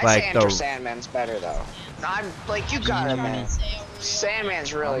 I Like say Enter the- Sandman's better though. I'm like you got it, man.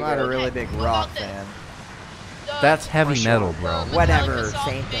 Sandman's I'm really not a good. really big rock fan. That's heavy For sure. metal, bro. Whatever,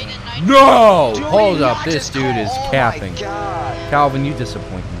 same thing. No! Dude, Hold you up, not this just dude is call- capping. Oh my god. Calvin, you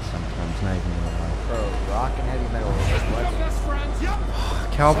disappoint me sometimes, not even gonna lie. Bro, rock and heavy metal.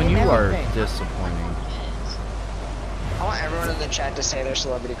 What? Calvin, Same you are everything. disappointing. I want everyone in the chat to say their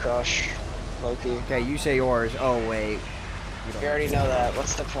celebrity crush. Loki. Okay, you say yours. Oh wait. You already know that.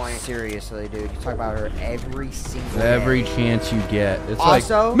 What's the point? Seriously, dude. You talk about her every single Every day. chance you get. It's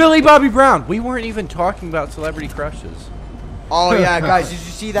Also- like Millie Bobby Brown. We weren't even talking about celebrity crushes. Oh yeah, guys, did you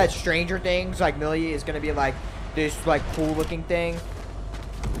see that Stranger Things? Like Millie is gonna be like this like cool looking thing.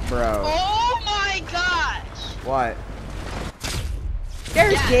 Bro. Oh my gosh! What?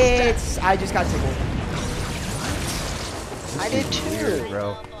 There's Yes, kids. I just got tickled. I did too. Weird,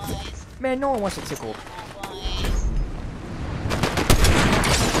 bro. Man, no one wants to tickle.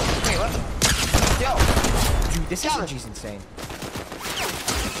 Wait, what? Yo. Dude, this SMG's insane.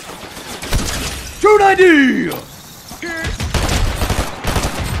 290!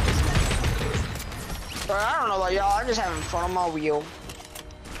 Bro, I don't know about y'all. I'm just having fun on my wheel.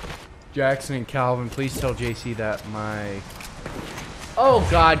 Jackson and Calvin, please tell JC that my... Oh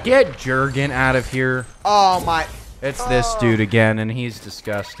god, get Jurgen out of here. Oh my. It's this dude again, and he's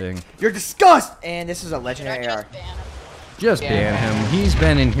disgusting. You're disgust! And this is a Should I legendary AR. just ban him? Just Yeah. ban him. He's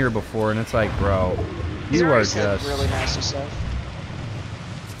been in here before, and it's like, bro, He's you are already said just... really nice stuff.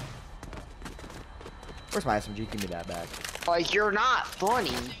 Where's my SMG? Give me that back. Like you're not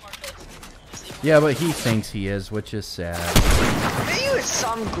funny. More kids. Yeah, but he thinks he is, which is sad. Are you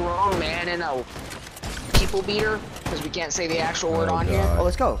some grown man in a people beater? Because we can't say the actual word Oh, on God. here. Oh,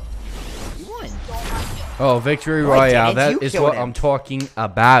 let's go. You won. Oh, Victory Oh, I Royale, didn't. You that is killed what him. I'm talking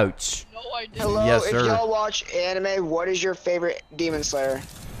about. No, I didn't. Hello, Yes, if sir. y'all watch anime, what is your favorite Demon Slayer?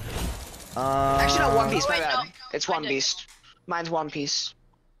 Actually, not One Piece, Oh, my wait, bad. no. It's I One did. Piece. Mine's One Piece.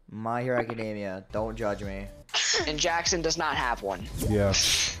 My Hero Academia. Don't judge me. And Jackson does not have one. Yeah.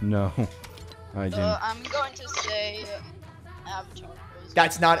 No. I didn't. I'm going to say Avatar.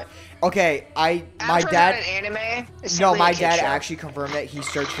 That's not. Okay, my Avatar's dad. not an anime. It's No, simply a my kid dad show. actually confirmed it. He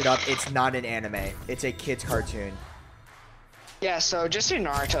searched it up. It's not an anime. It's a kid's cartoon. Yeah, so just do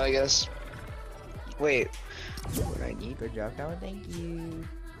Naruto, I guess. Wait. What I need? Good job, Colin. Thank you.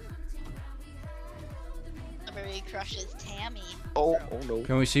 Everybody crushes Tammy. Oh no.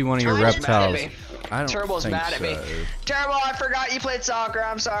 Can we see one of your Turbo's mad at reptiles? me. I don't Turbo's think mad at me. so. Turbo, I forgot you played soccer.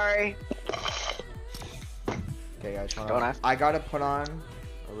 I'm sorry. Okay, guys. Hold Don't on. I gotta put on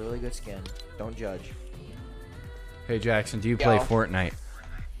a really good skin. Don't judge. Hey Jackson, do you play Yo. Fortnite?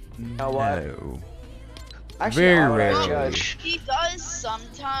 know what? No. Actually, Very I'll rarely. Judge He does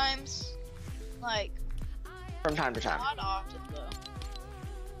sometimes. Like, from time to time. not often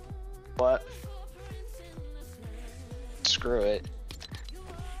though. What? Screw it.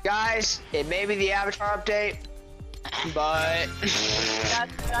 Guys, it may be the Avatar update, but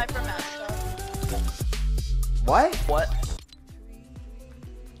That's the guy from Avatar. What? what?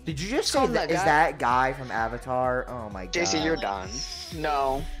 Did you just say called that? that Is guy. that guy from Avatar? Oh my god. JC, you're done.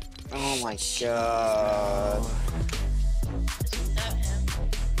 No. Oh my god. Isn't that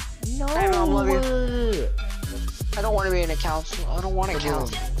him? No. Hey, Mom, love you. I don't want to be in a council. I don't want a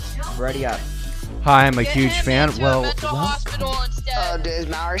council. Ready up. Hi, I'm a Get huge him fan. into a Well, mental hospital instead. Is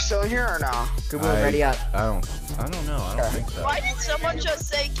Mallory still here or no? Good move. Ready up. I don't know. I don't think so. Why did someone just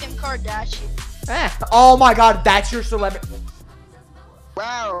say Kim Kardashian? Oh my god, that's your celebrity.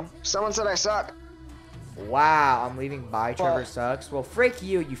 Wow, someone said I suck. Wow, I'm leaving by. Trevor What? sucks. Well, frick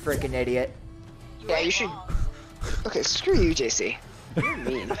you, you freaking idiot. Yeah, you should. Okay, screw you, JC. You're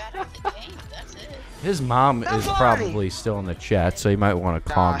mean. Bad at the game, that's it. His mom That's is fine. probably still in the chat, so you might want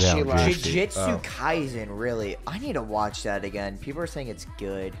to calm Nah, she down. left. JC. Jujutsu Oh. Kaisen, really? I need to watch that again. People are saying it's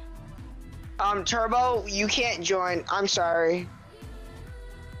good. Turbo, you can't join. I'm sorry.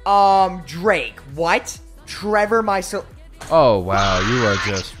 Drake, what? Trevor, Oh wow, you are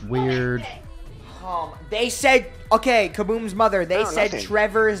just weird. they said, okay, Kaboom's mother, they No, said nothing.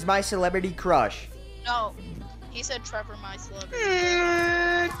 Trevor is my celebrity crush. No, he said Trevor, my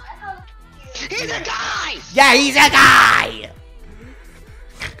celebrity. He's a guy! Yeah, he's a guy!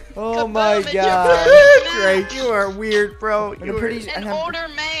 Oh Kaboom, my it's your god. birthday. Drake, you are weird, bro. An older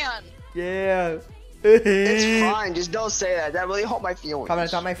man. Yeah. It's fine, just don't say that. That really hurt my feelings. Comment,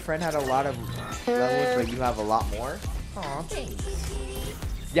 I thought my friend had a lot of levels, but you have a lot more. Aw, thanks.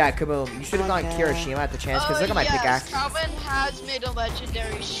 Yeah, Kaboom, you should have gone Kirishima at the chance, because look at my yes, pickaxe. Calvin has made a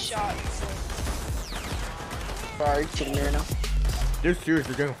legendary shot. Sorry, kidding me right now. This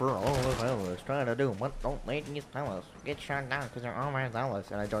seriously going for all of analysts trying to do what don't make these fellas get shot down because they're all my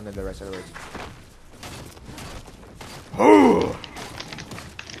analysts, and I don't know the rest of the words.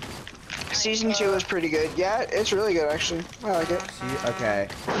 Season 2 is pretty good. Yeah, it's really good actually. I like it. Okay.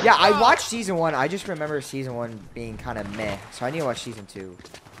 Yeah, I watched season 1. I just remember season 1 being kind of meh, so I need to watch season 2.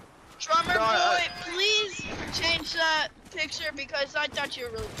 Drummer boy, please change that picture because I thought you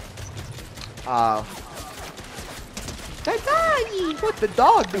were really. What the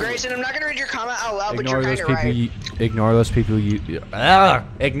dog? Grayson, I'm not gonna read your comment out loud, but Ignore you're those kind of people. right. Ignore those people.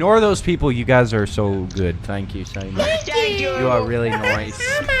 Ignore those people. You guys are so good. Thank you so much. Thank you. You are really nice.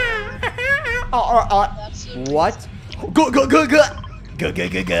 What? Good.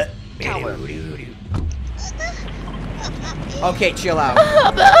 Okay, chill out.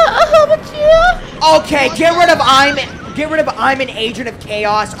 Okay, get rid of I'm an agent of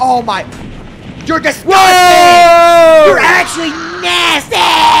chaos. Oh my. You're disgusting! Whoa! You're actually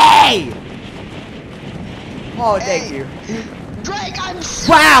nasty! Oh, thank you. Drake, I'm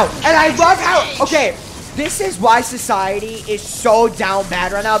so Wow! And I love how... Okay, this is why society is so down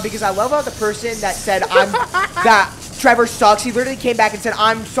bad right now, because I love how the person that said that Trevor sucks, he literally came back and said,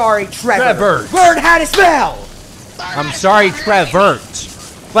 I'm sorry, Trevor. Learn how to spell! I'm sorry, Trevor.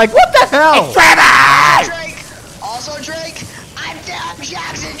 Like, what the hell? It's Trevor! Drake. Also, Drake, I'm Deb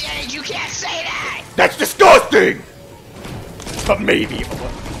Jackson, and you can't say that. That's disgusting! But maybe...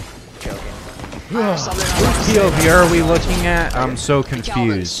 POV are we looking at? I'm so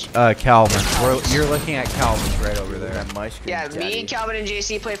confused. Calvin. You're looking at Calvin's right over there. Yeah, me and Calvin and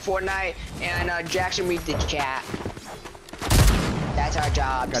JC play Fortnite, and Jackson reads the chat. That's our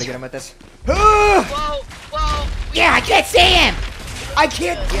job. Gotta get him with this. Whoa. Yeah, I can't see him! I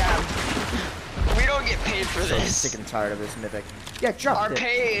can't... Yeah. We don't get paid for I'm this. sick and tired of this mythic. Yeah, drop Our it.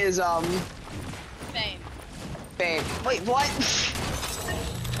 pay is, Fame. fame. Wait, what?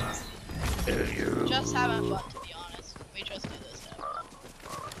 Just having fun, to be honest. We just do this now.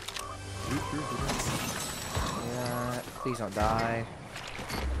 Yeah, please don't die.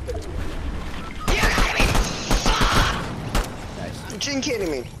 You're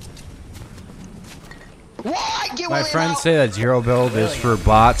kidding me. What? Get My William friends out. say that Zero Build is for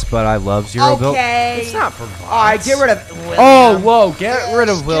bots, but I love Zero Build. Okay. It's not for bots. Alright, get rid of William. Oh, whoa, get rid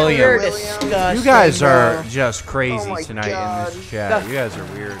of You're William. disgusting. You guys are bro. just crazy Oh my tonight God. in this chat. You guys are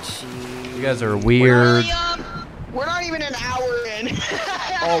weird. You guys are weird. We're not even an hour in.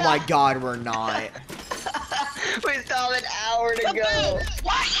 Oh my god, we're not. We still have an hour to go.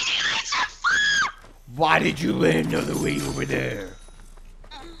 Why did you land all the way over there?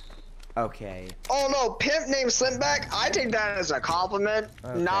 Okay. Oh no, pimp named Slimpback. I take that as a compliment.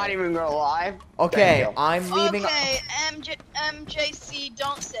 Okay. Not even gonna lie. Okay, Thank you. I'm leaving. Okay, MJC,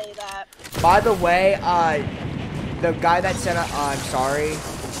 don't say that. By the way, the guy that said I'm sorry.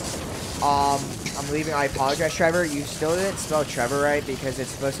 I'm leaving. I apologize, Trevor. You still didn't spell Trevor right because it's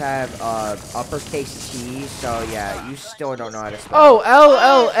supposed to have uppercase T. So yeah, you still don't know how to spell.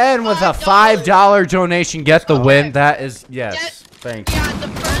 Oh, LLN with a $5 donation. Get the win. That is, yes. Thank you. Yeah, the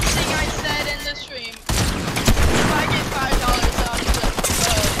first thing I said in the stream. If I get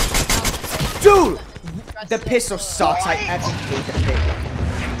 $5 Dude, the pistol sucks. I absolutely hate the pistol.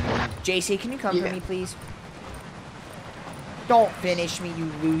 JC, can you come for me, please? Don't finish me, you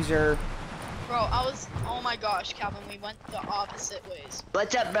loser. Bro, oh my gosh, Calvin, we went the opposite ways.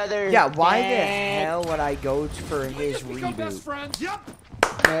 What's up, brother? Yeah, why the hell would I go for his reboot? Yeah,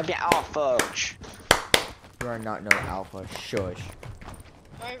 oh, fudge. You are not no alpha. Shush.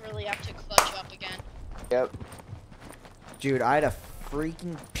 Do I really have to clutch up again? Yep. Dude, I had a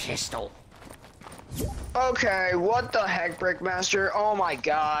freaking pistol. Okay, what the heck, Brickmaster? Oh my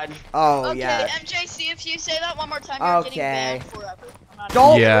god. Oh, Okay, yeah. MJC, if you say that one more time, you're getting Okay. banned forever. I'm not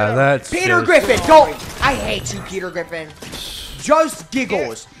Don't. Yeah, that's Peter just- Griffin, don't. I hate you, Peter Griffin. Just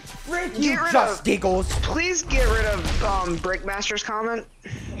giggles. Frick you, Get rid just of- giggles. Please get rid of Brickmaster's comment,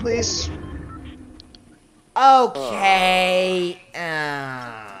 please. Okay.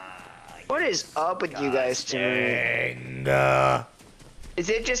 What is up with you guys today? Is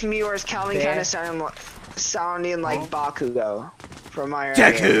it just me or is Calvin kind of sounding like Bakugo from my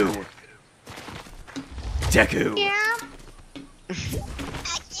area? Deku. Yeah.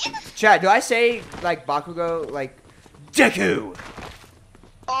 Chad, do I say like Bakugo, like Deku?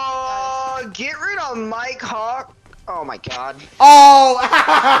 Get rid of Mike Hawk. Oh my god. Oh!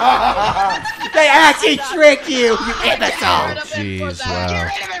 They actually tricked you, you imbecile! Jeez, Get wow.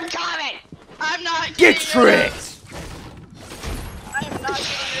 rid of him, comment! I'm not Get getting rid of- tricked! I am not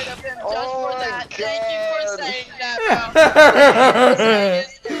getting rid of him just Oh for my that. Thank you for God. saying that,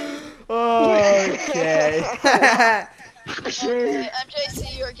 bro. Okay. Okay. Okay,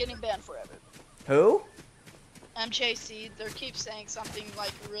 MJC, you're getting banned forever. Who? MJC, they keep saying something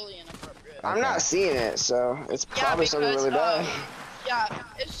like really inappropriate. I'm not seeing it, so it's probably something really bad. Yeah,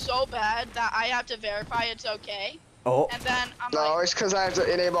 it's so bad that I have to verify it's okay. Oh. And then I'm No, like, it's because I have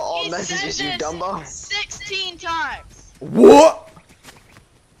to enable all he messages, you said this dumbo. 16 times. What?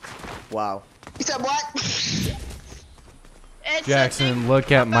 Wow. He said what? It's Jackson,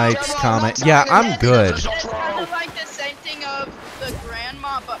 look at Mike's comment. Yeah, I'm good. It's kind of like the same thing of the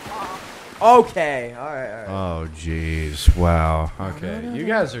grandma, but mom. Okay. All right. Oh, jeez. Wow. Okay. You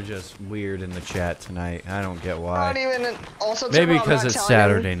guys are just weird in the chat tonight. I don't get Not why. even. Also, Maybe tomorrow, I'm because not it's telling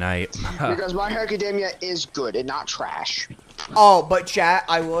Saturday you, night. Because My Hero Academia is good and not trash. Oh, but chat,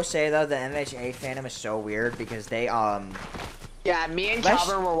 I will say though, the MHA fandom is so weird because they Yeah, me and Let's-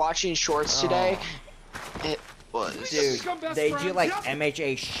 Calvin were watching shorts today. It was. dude, they do like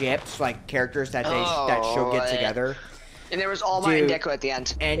MHA ships, like characters that that show get together. And there was All Might and Dude. Deku at the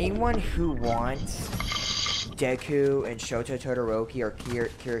end. Anyone who wants Deku and Shoto Todoroki or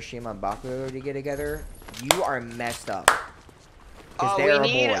Kirishima and Bakugo to get together, you are messed up. Because they We are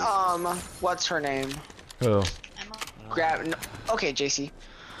need boys. what's her name? Who? No, okay, JC.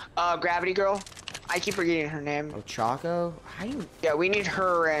 Gravity Girl. I keep forgetting her name. Ochako? How do you... Yeah, we need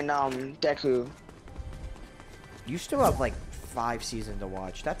her and Deku. You still have like 5 seasons to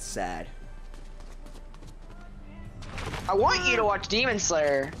watch. That's sad. I want you to watch Demon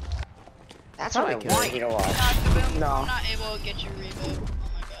Slayer. That's what I Probably want could. you to watch. No. I'm not able to get your reboot. Oh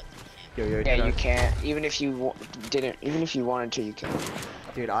my god. Yeah, you can't. Even if you didn't. Even if you wanted to, you can't.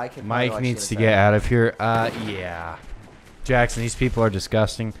 Dude, I can. Mike needs to get out of here. Yeah. Jackson, these people are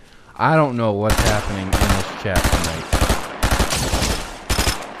disgusting. I don't know what's happening in this chat tonight.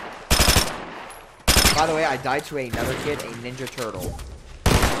 By the way, I died to another kid, a Ninja Turtle.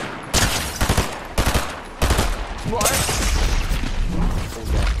 What?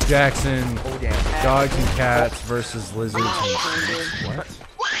 Jackson, Oh damn. dogs and cats versus lizards and... What?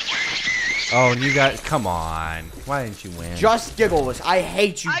 Oh, and you guys... Come on. Why didn't you win? Just Giggles. I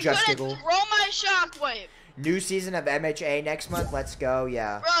hate you, I Just couldn't Giggle. throw my shockwave. New season of MHA next month. Let's go.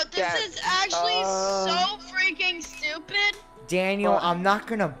 Yeah. Bro, this is actually so freaking stupid. Daniel, I'm not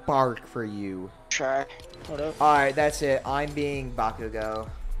gonna bark for you. Try. What up? Alright, that's it. I'm being Bakugo.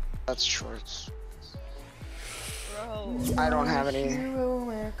 That's shorts. Bro. I don't have any.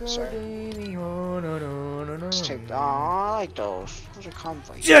 Sorry. Just take. Oh, I like those. Those are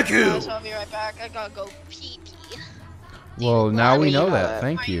comfy. Guys, I'll be right back. I gotta go pee pee. Well, now we know know that. that.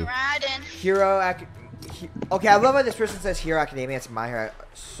 Thank you. Okay, I love how this person says Hero Academia. It's my hero.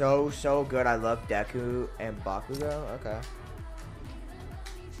 So good. I love Deku and Bakugo. Okay.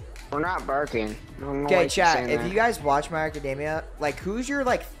 We're not barking. I don't know why Okay, you keep chat. saying If that. you guys watch My Hero Academia, like, who's your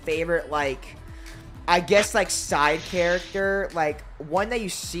like favorite I guess like side character, like one that you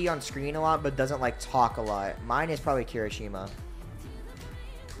see on screen a lot but doesn't like talk a lot? Mine is probably Kirishima.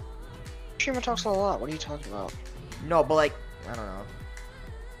 Shima talks a lot. What are you talking about? No, but like I don't know.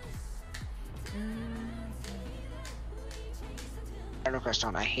 Animal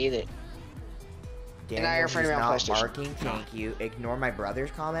Crossing. I hate it. Daniel, now you're he's friendly on not PlayStation. barking. Thank you. Ignore my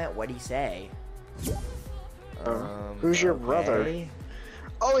brother's comment. What'd he say? Who's your brother? okay.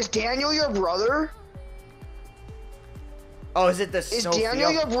 Oh, is Daniel your brother? Oh, is it the Is Sophia?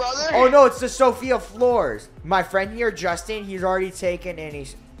 Daniel your brother? Oh no, it's the Sophia Floors. My friend here, Justin, he's already taken and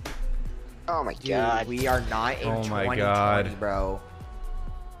he's. Oh my Dude, god. we are not in Oh my 2020, God. bro.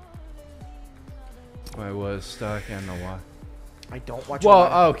 I was stuck in the what? I don't watch. a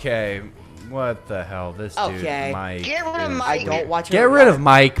lot Well, of- okay. What the hell? This Okay. dude, Mike. Get rid of is- I Mike. don't watch. Get rid of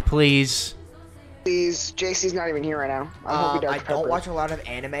Mike, please. Please, JC's not even here right now. I'm hoping I Dr. don't Pepper. watch a lot of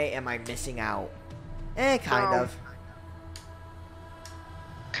anime. Am I missing out? Kind No. of.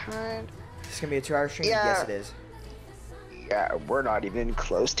 Kind. It's gonna be a 2-hour stream. Yeah. Yes, it is. Yeah, we're not even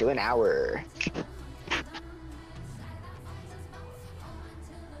close to an hour.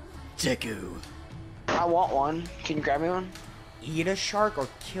 Deku. I want one. Can you grab me one? Eat a shark or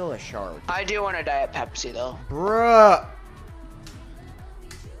kill a shark, I do want a Diet Pepsi though. bruh.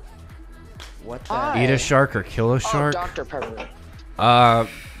 What the? Hi. Eat a shark or kill a Oh, shark? Dr. Pepper.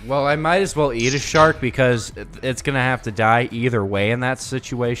 Well, I might as well eat a shark because it's gonna have to die either way in that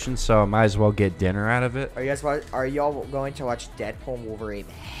situation. So I might as well get dinner out of it. Are you guys? Are y'all going to watch Deadpool and Wolverine?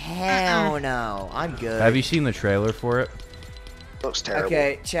 Hell no. I'm good. Have you seen the trailer for it? Looks terrible.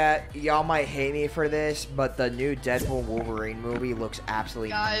 Okay, chat, y'all might hate me for this, but the new Deadpool and Wolverine movie looks absolutely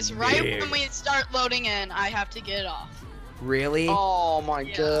Guys, right when we start loading in, I have to get it off. Really? Oh my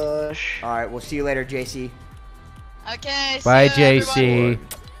Yeah. gosh. Alright, we'll see you later, JC. Okay, see Bye, ya, everybody. JC.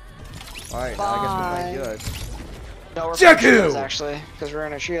 Alright, now I guess we might do it. No, we're Deku! trios, actually, because we're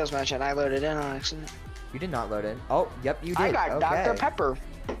in a trios match and I loaded in on accident. You did not load in. Oh, yep, you did. I got okay. Dr. Pepper.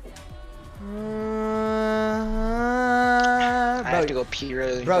 I have to go pee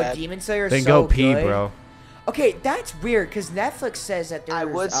really Bro, bad. Demon Slayer is Then so go pee, good. bro. Okay, that's weird because Netflix says that there's. I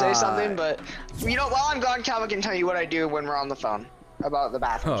would say something, but you know, while I'm gone, Calvin can tell you what I do when we're on the phone about the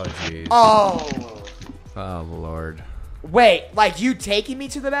bathroom. Oh, jeez. Oh. Oh, Lord. Wait, like you taking me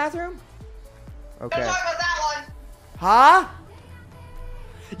to the bathroom? Okay. Don't talk about that one. Huh?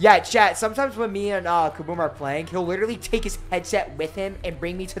 Yeah, chat. Sometimes when me and Kaboom are playing, he'll literally take his headset with him and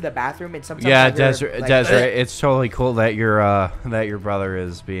bring me to the bathroom. And sometimes Yeah, I hear, Desiree, it's totally cool that your brother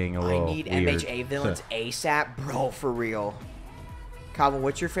is being a I little need weird. MHA villains ASAP, bro, for real. Calvin,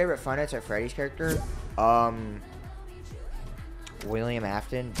 what's your favorite Five Nights at Freddy's character? William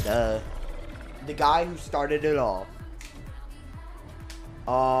Afton, duh. The guy who started it all.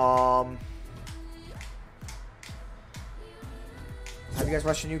 Have you guys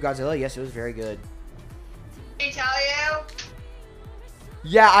watched the new Godzilla? Yes, it was very good. Did he tell you?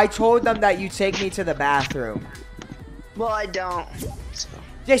 Yeah, I told them that you take me to the bathroom. Well, I don't.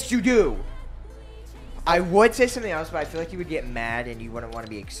 Yes, you do. I would say something else, but I feel like you would get mad and you wouldn't want to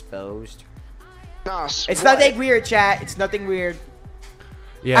be exposed. No, It's nothing weird, chat. It's nothing weird.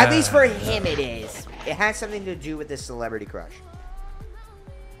 Yeah. At least for him, it is. It has something to do with his celebrity crush.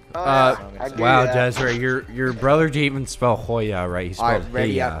 I do Wow, that. Desiree, your brother didn't even spell Hoya right. He All spelled right,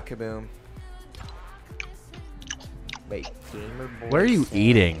 ready Heya. up, Kaboom. Wait, Gamer Boy. What are you said,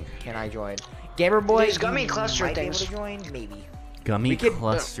 eating? Can I join? Gamer Boy, These gummy you cluster might things. be able to join, maybe. Gummy We could-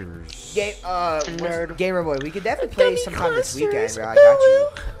 clusters. What's- Gamer Boy, we could definitely play sometime this weekend, bro. I got you.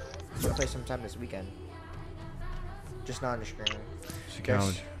 We're gonna play sometime this weekend. Just not on the screen.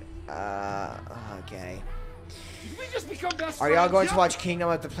 Challenge. Okay. Are y'all going to watch Kingdom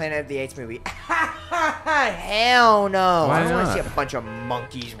of the Planet of the Apes movie? Hell no! Why I don't want to not? see a bunch of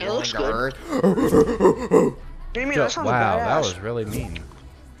monkeys It rolling looks to good. Earth. What do you mean? That sounds Wow, badass. that was really mean.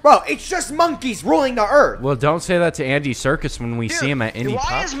 Bro, it's just monkeys rolling to Earth. Well, don't say that to Andy Serkis when we Dude, see him at Indie why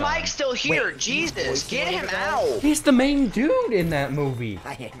Pop is Con. Mike still here? Wait, Jesus, get him voicing out. He's the main dude in that movie.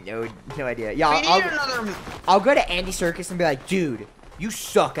 I had no idea. Yeah, We need another. I'll go to Andy Serkis and be like, dude, you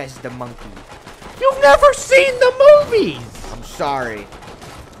suck as the monkey. You've never seen the movies. I'm sorry.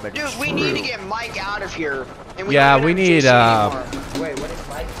 But Dude, it's we need to true. get Mike out of here. And Yeah, don't we have need, JC anymore. Wait, what did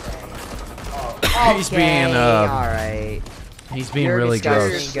Mike say? He's being, alright. He's being You're really disgusting.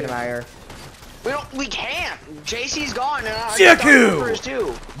 gross. Get him out of here. We can't. JC's gone. And Deku!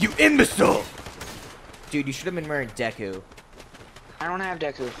 Too. You imbecile! Dude, you should have been wearing Deku. I don't have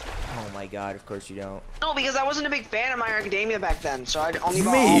Deku. Oh my god, of course you don't. No, because I wasn't a big fan of My Hero Academia back then, so I'd only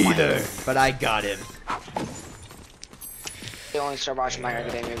bought all my. But I got him. I only started watching My Hero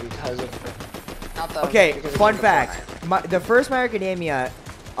Academia because of. Not the, Okay, because of fun the fact. Fortnite. The first My Hero Academia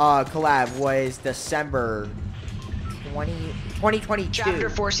collab was December 2022. Chapter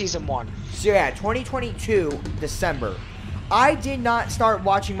 4, Season 1. So yeah, 2022, December. I did not start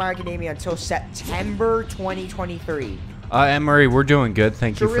watching My Hero Academia until September 2023. Emery, we're doing good.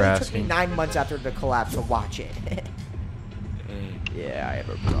 Thank So you it for really took me asking. 9 months after the collab to watch it. Yeah, I have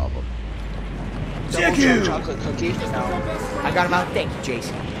a problem. Double chunk chocolate cookie. No. I got him out. Thank you,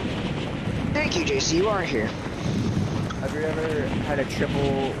 Jason. Thank you, JC. You are here. Have you ever had a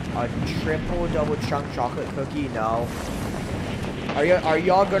triple double chunk chocolate cookie? No. Are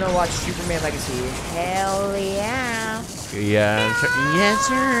y'all gonna watch Superman Legacy? Hell yeah. Yes,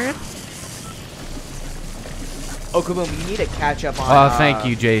 sir. Oh, Kaboom, you need to catch up on. Oh, thank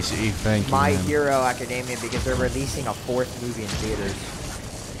you, JC. Thank you. My man. Hero Academia because they're releasing a 4th movie in theaters.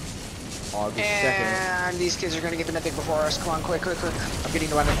 August 2nd. And these kids are gonna get the mythic before us. Come on, quick. I'm getting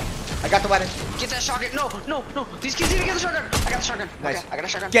the weapon. I got the weapon. Get that shotgun. No. These kids need to get the shotgun. I got the shotgun. Nice. Okay, I got a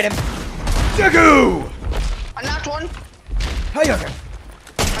shotgun. Get him. Deku! I knocked one. Hell yeah.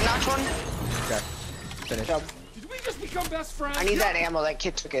 I knocked one. Okay. Finish. Job. Did we just become best friends? I need that ammo. That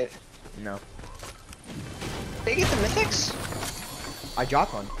kid took it. No. They get the mythics? I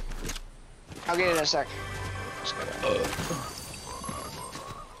dropped one. I'll get it in a sec.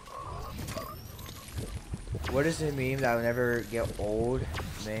 What is the meme that will never get old?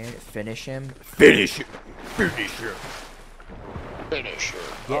 Man, finish him. Finish it.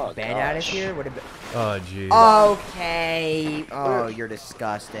 Get Ben out of here? What a Oh, jeez. Okay. Oh, you're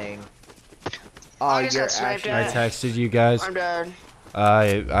disgusting. Oh, I just you're got sniped actually. I at. texted you guys. I'm dead.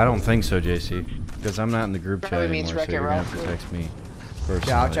 I don't think so, JC. Because I'm not in the group chat Probably anymore, means so Wreck-It you're gonna have Ralph. to text me personally.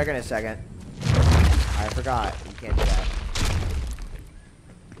 Yeah, I'll check in a second. I forgot. You can't do that.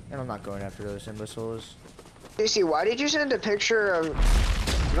 And I'm not going after those imbeciles. JC, why did you send a picture of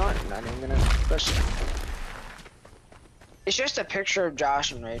You know what? I'm not even gonna push it. It's just a picture of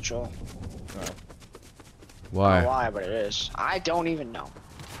Josh and Rachel. I don't Why? know why, but it is. I don't even know.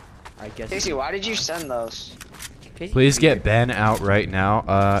 I guess. Casey, why did you send those? Please get Ben out right now.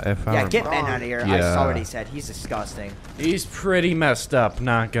 If I Yeah, get Ben out of here. I Yeah. saw what he said. He's disgusting. He's pretty messed up.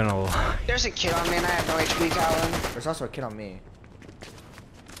 Not gonna lie. There's a kid on me and I have no HP, Calvin. There's also a kid on me.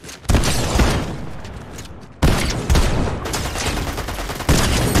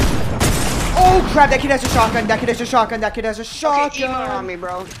 Oh crap! That kid has a shotgun. That kid has a shotgun. That kid has a shotgun. Okay, emo on me,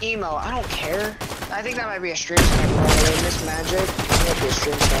 bro. Emo. I don't care. I think that might be a stream sniper. Miss Magic. That might be a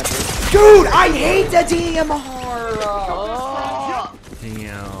stream sniper. Dude, I hate the DMR. Oh.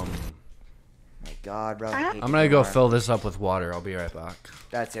 Damn. My God, bro. I hate I'm gonna go DMR. fill this up with water. I'll be right back.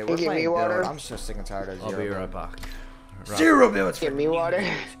 That's it. You We're give me playing water? build. I'm so sick and tired of zero. I'll be build. right back. Zero builds. Give me water.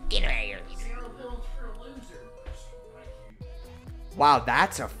 Get out of here. Wow,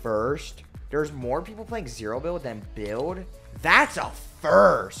 that's a first. There's more people playing zero build than build. That's a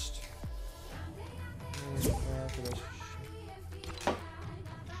first.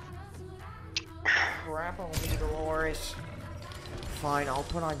 Crap on me, Dolores. Fine, I'll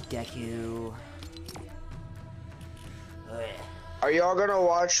put on Deku. Ugh. Are y'all gonna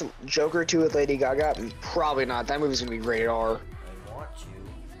watch Joker 2 with Lady Gaga? Probably not. That movie's gonna be rated R. I want to.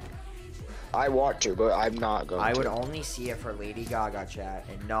 I want to, but I'm not going I to. would only see it for Lady Gaga, chat.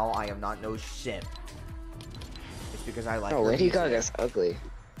 And no, I am not no simp. It's because I like No, her Lady music. Gaga's ugly.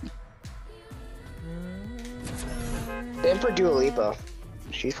 Then for Dua Lipa.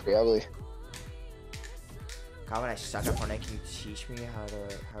 She's pretty ugly. God, when I suck at Fortnite, can you teach me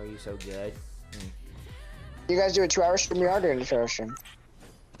how are you so good? You guys do a 2-hour stream? We are doing a 2-hour stream.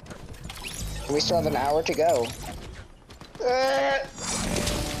 And we still have an hour to go.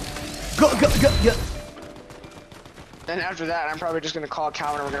 Go. And after that, I'm probably just gonna call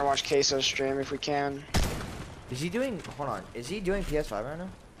Calvin and we're gonna watch Queso's stream if we can. Is he doing? Hold on. Is he doing PS5 right now?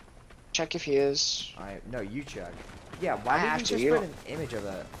 Check if he is. No, you check. Yeah. Why I have did to, you just you put don't- an image of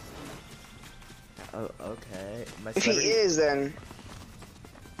that? Oh, okay. My If he celebrity- is, then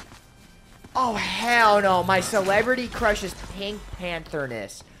Oh hell no! My celebrity crush is Pink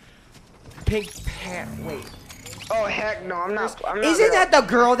Pantherness. Wait. oh heck no, I'm not. Isn't that the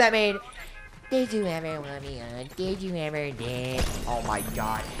girl that made? Did you ever want me on? Did you ever did? Oh my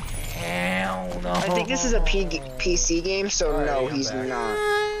God! Hell no! I think this is a PC game, so Alright, no, I'm he's back. not.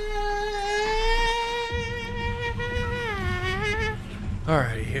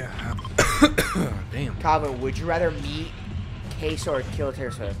 Alrighty, yeah. Damn. Calvin, would you rather meet Queso or kill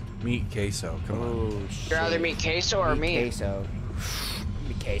Taylor Swift? Meat queso. Come on. Oh shit! You'd rather meet Queso or me? Queso.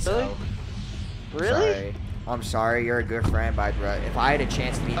 Meet Queso. Really? Sorry. I'm sorry, you're a good friend, but if I had a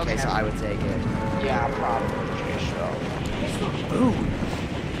chance to meet Okay. Queso, I would take it. Yeah, probably Queso. Ooh.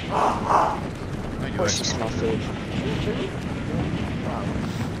 Of course you smell food.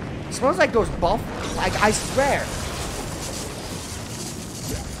 It smells like those buff. Like I swear.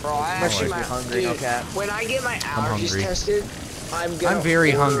 Bro, I Must actually be might. hungry, Dude, okay. when I get my allergies hungry. tested, I'm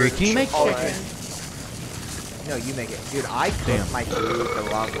very order hungry. Can you make Chick-fil-A. chicken? No, you make it. Dude, I cooked my food the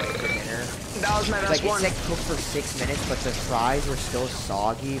wrong way for dinner. That was my best Like, it one. said cooked for 6 minutes, but the fries were still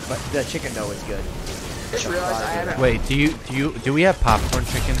soggy, but the chicken dough was good. Just realized I haven't. Wait, do we have popcorn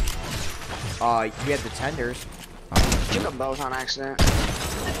chicken? We had the tenders. Took them both on accident.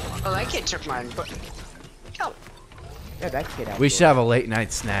 Oh, that kid took mine, but. Oh. Yeah, that kid out We there. should have a late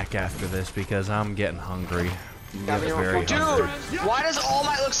night snack after this because I'm getting hungry. I'm Got me getting on very Dude, hungry. why does All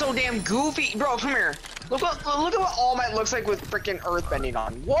Might look so damn goofy? Bro, come here. Look at what All Might looks like with freaking Earth bending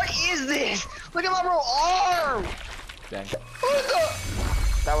on. What is this? Look at my bro arm. Dang. What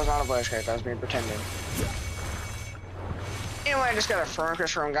the? That was not a voice crack. That was me pretending. Anyway, I just got a phone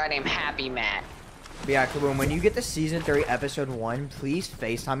request from a guy named Happy Matt. But yeah, Kaboom, when you get to season 3, episode 1, please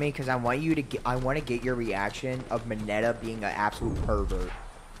FaceTime me because I want you to get. I want to get your reaction of Mineta being an absolute pervert.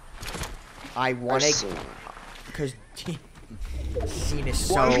 I want to, because scene is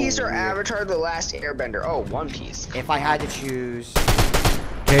so. One Piece or weird. Avatar: The Last Airbender? Oh, One Piece. If I had to choose,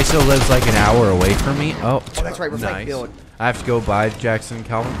 Queso lives like an hour away from me. Oh, that's right, we're playing nice. build. I have to go. Bye, Jackson,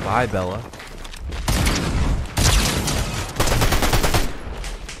 Calvin. Bye, Bella.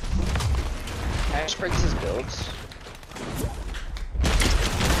 Can I just break his builds?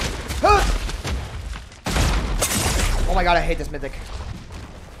 Oh my God, I hate this mythic.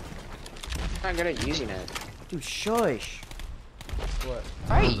 I'm not good at using it. Dude, shush. What?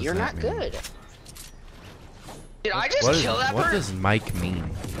 Hey, does you're that not mean? good. Did I just What, kill that what bird? does Mike mean?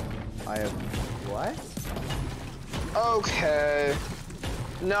 I have what? Okay.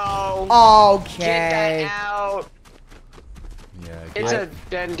 No. Get Okay. that out. Yeah, It's a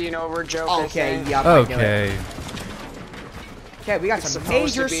bending over joke. I Okay, think. yep. I knew it. Okay. Okay, we got It's some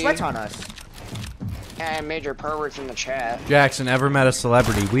supposed to major be. sweats on us. And major perverts in the chat. Jackson, ever met a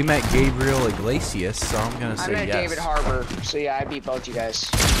celebrity? We met Gabriel Iglesias, so I'm gonna I say met yes. David Harbour, so yeah, I beat both you guys.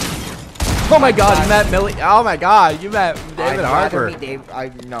 Oh my God, you met Millie. Oh my God, you met David I'd Harbour. rather meet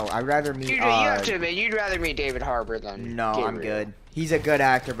I'd rather meet. You have to admit, you'd rather meet David Harbour than No, Gabriel. I'm good. He's a good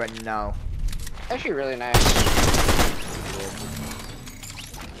actor, but no. Actually, really nice.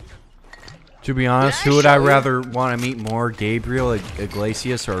 To be honest, who would I Actually- rather want to meet more, Gabriel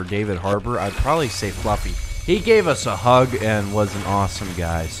Iglesias or David Harbour? I'd probably say Fluffy. He gave us a hug and was an awesome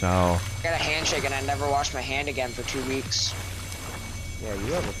guy, so... I got a handshake and I never washed my hand again for 2 weeks. Yeah,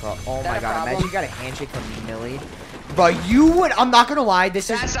 you have a problem. Oh Is that my a God! problem? Imagine you got a handshake from Millie. But you would. I'm not gonna lie. This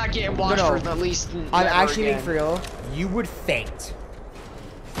That's is. not getting washed No, no. for the least. I'm never actually being again. for real. You would faint.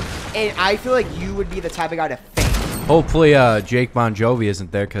 And I feel like you would be the type of guy to faint. Hopefully, Jake Bon Jovi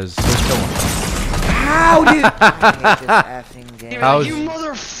isn't there, because he'll kill him. How dude? I hate this effing game. How's- You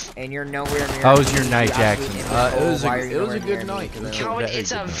And you're nowhere near. How was your me, night, you Jackson? absolute It imbecile. was Why a are you good nowhere near me? night. Because Calvin, Very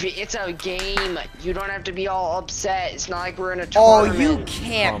it's good. it's a game. You don't have to be all upset. It's not like we're in a Oh, tournament. you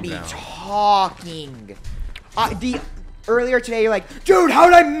can't Calm be down. talking. Earlier today, you're like, dude, how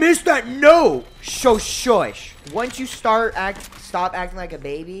did I miss that? No. So shush. Once you stop acting like a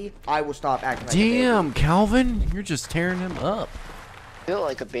baby, I will stop acting like a baby. Damn, Calvin, you're just tearing him up. built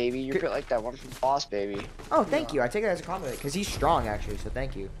like a baby. You're built like that one from Boss Baby. Oh, thank you. I take it as a compliment because he's strong, actually. So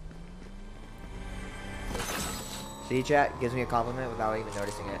thank you. See, chat gives me a compliment without even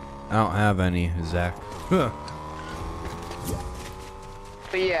noticing it. I don't have any, Zach. But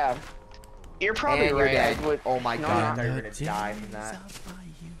yeah, you're probably And you're right. dead. I would, Oh my No, god, I no. thought you were gonna die from that.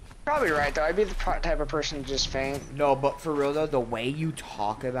 Probably right though. I'd be the type of person to just faint. No, but for real though, the way you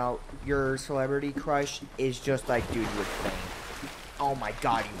talk about your celebrity crush is just like, dude, you would faint. Oh my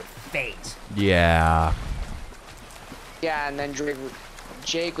god, you would faint. Yeah. Yeah, and then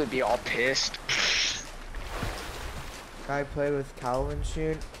Jake would be all pissed. Can I play with Calvin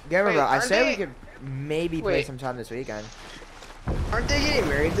soon? Yeah, Wait, bro. I aren't said we they- could maybe play Wait. sometime this weekend. Aren't they getting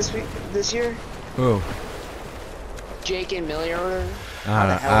married this year? Who? Jake and Millie or whatever? I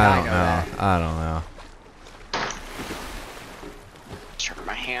the don't, hell would I I don't know know. that? I don't know. Turn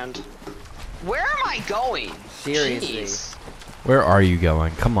my hand. Where am I going? Seriously. Jeez. Where are you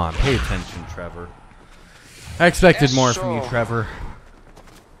going? Come on, pay attention, Trevor. I expected Yes, more from you, so- Trevor.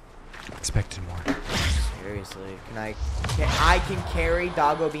 Expected more. Seriously. I can carry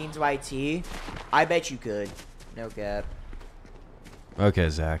Doggo Beans YT? I bet you could. No cap. Okay,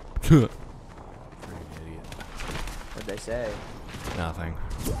 Zach. Freaking idiot. What'd they say? Nothing.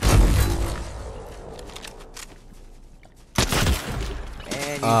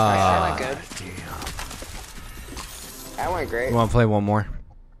 And you That crashed. went good. That went great. You want to play one more?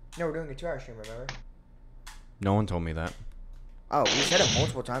 No, we're doing a 2-hour stream, remember? No one told me that. Oh, we said it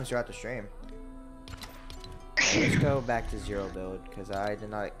multiple times throughout the stream. Let's go back to 0 build, because I did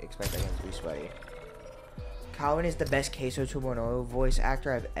not expect that game to be sweaty. Calvin is the best Queso 2.0 voice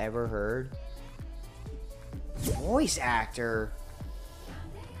actor I've ever heard. Voice actor?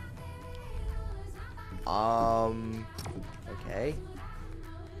 Okay.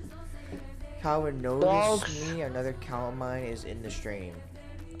 Calvin noticed Dogs. me. Another count of mine is in the stream.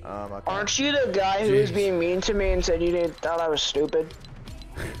 Okay. Aren't you the guy who was being mean to me and said you didn't thought I was stupid?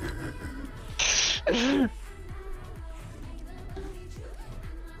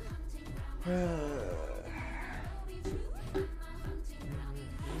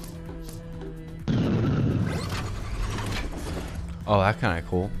 Oh, that's kind of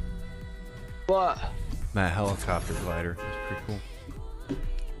cool. What? That helicopter glider. That's pretty cool.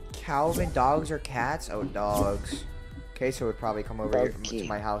 Calvin, dogs or cats? Oh, dogs. Queso would probably come over here Doggy. to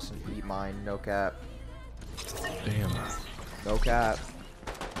my house and eat mine. No cap. Damn. No cap.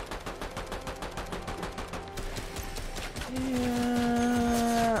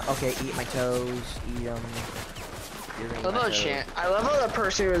 Yeah. Okay, eat my toes. Eat them. I love I love how the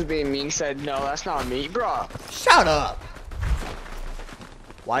person who was being mean said, "No, that's not me, bro." Shut up.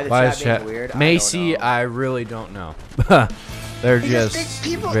 Why the Why chat is being chat? weird? Macy, I don't know. I really don't know. They're Because just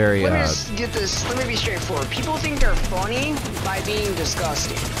people, very let me odd. just get this. Let me be straightforward. People think they're funny by being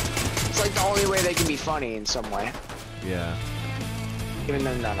disgusting. It's like the only way they can be funny in some way, Yeah. even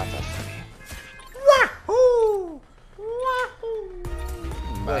though they're not that funny. Wahoo! Wahoo!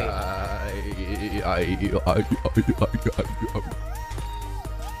 Wait.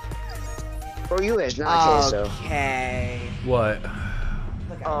 Or you is not queso. Okay. What?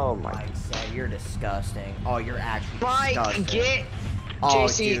 Look at Oh what my- Mike said. You're disgusting. Oh, you're actually Mike, disgusting. get Oh,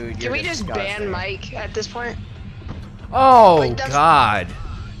 JC. dude, can you're we just ban disgusting. Mike at this point? Oh, Like, that's- God.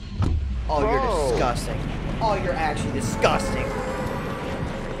 Oh, Bro. you're disgusting. Oh, you're actually disgusting.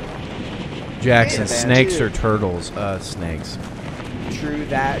 Jackson, Wait a minute, snakes dude. or turtles? True True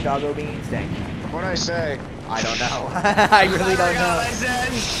that, doggo beans. Thank you. What'd I say? I don't know. I really don't I know. said.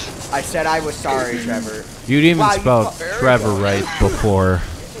 I said I was sorry, Trevor. You didn't even Wow, you spell fu- Trevor right before.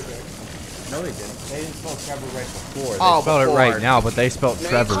 No, they didn't. They didn't spell Trevor right before. They Spelled it before. right now, but they spelled No, you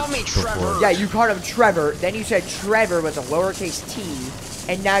Trevor call me before. Trevor. Yeah, you called him Trevor. Then you said Trevor was a lowercase t,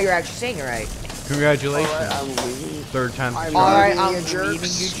 and now you're actually saying it right. Congratulations. I'm leaving. Third time's I'm the All charm. right, leaving I'm you jerks.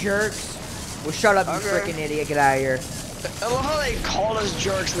 leaving you jerks. Well, shut up, you Okay. freaking idiot. Get out of here. I love how they called us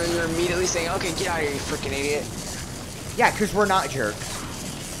jerks and then you're immediately saying, okay, get out of here, you freaking idiot. Yeah, because we're not jerks.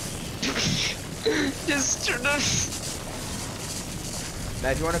 Just Now,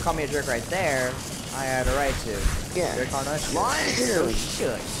 if you want to call me a jerk right there, I had a right to. yeah. You're calling us Mine. jerks.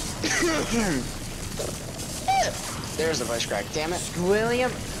 So shush. There's the voice crack. Damn it.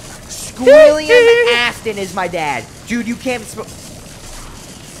 Squilliam Afton is my dad. Dude, you can't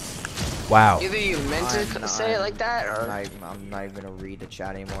Wow. Either you meant to I'm say it not- like that, or I'm not even gonna read the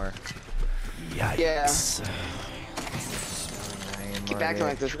chat anymore. Yikes. keep acting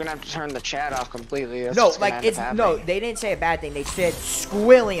like this. We're gonna have to turn the chat off completely. That's No, what's gonna like end it's up no. happening. They didn't say a bad thing. They said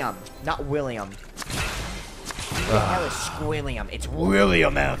Squilliam, not William. Who the hell is Squilliam? It's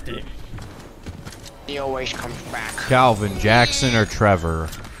William Afton. He always comes back. Calvin, Jackson, or Trevor?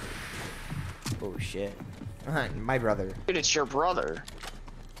 Oh shit. My brother. Dude, it's your brother.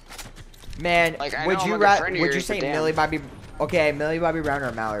 Man, Like, I would know you I'm a good friend of would you yours, say but damn. Millie Bobby? Okay, Millie Bobby Brown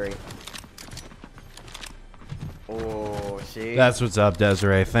or Mallory? Oh, see. That's what's up,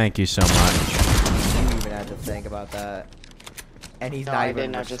 Desiree. Thank you so much. You even had to think about that. And he's No, not I even.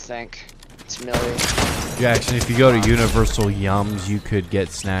 didn't have to think. It's Millie. Jackson, if you go to Universal Yums, you could get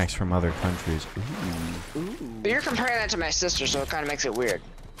snacks from other countries. But you're comparing that to my sister, so it kind of makes it weird.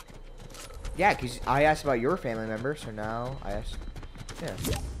 Yeah, because I asked about your family member, so now I asked. Yeah.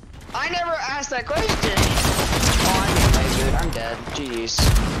 I never asked that question. Oh, I'm dead, dude. I'm dead. Jeez.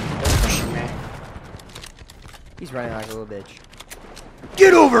 They're pushing me. He's running like a little bitch.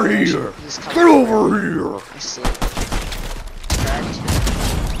 Get over here! He's Get coming over here! I see. Cracked.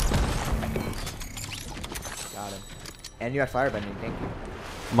 Got him. And you got firebending, thank you.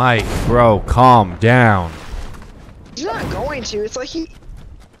 Mike, bro, calm down. He's not going to. It's like he.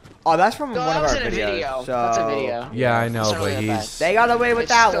 Oh, that's from No, one that of was our in a videos. video. So That's a video. Yeah, I know, It's not but really that he's... They got away with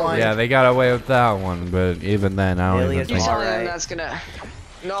It's that still- one. Yeah, they got away with that one, but even then, I don't Really even is You think... all telling them right. that's gonna.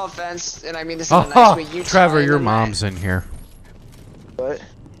 No offense, and I mean this in a nice Oh, way. You Trevor, telling your them that- mom's in here. What?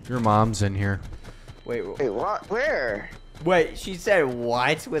 Your mom's in here. Wait, Wait, what? Where? wait. She said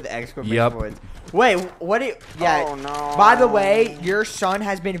what with exclamation Yep. points? Wait, what? Do you, yeah. Oh no. By the way, your son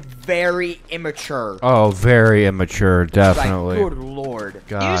has been very immature. Oh, very immature, Like, definitely. good lord. You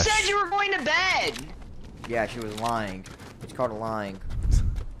Gosh. said you were going to bed. Yeah, she was lying. It's called lying.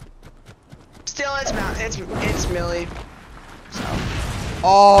 Still, it's Millie.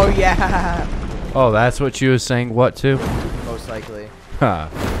 Oh yeah. Oh, that's what she was saying what to? Most likely. Huh.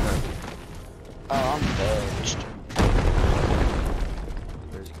 Oh, I'm pissed.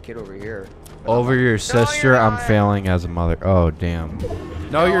 There's a kid over here. Over your sister, you're I'm not. failing as a mother. Oh, damn.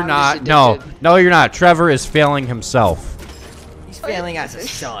 No, you're I'm not. just No, addicted. no, you're not. Trevor is failing himself. He's failing as a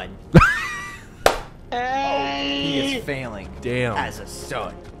son. He Hey. is failing Damn. as a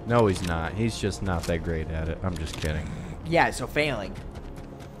son. No, he's not. He's just not that great at it. I'm just kidding. Yeah, so failing.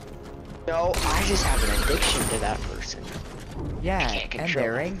 No, I just have an addiction to that person. Yeah, can't and control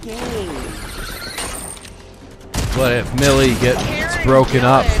they're it. engaged. But if Millie gets Karen broken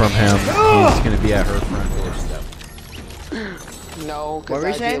up Gillen. from him, he's gonna be at her front doorstep. No, What because were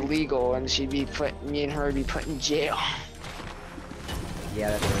you that'd saying? be illegal, and she'd be me and her would be put in jail. Yeah,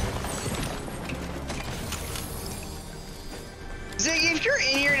 that's right. Zig, if you're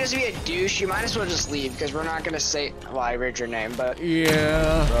in here just to be a douche, you might as well just leave, because we're not gonna say. Well, I read your name, but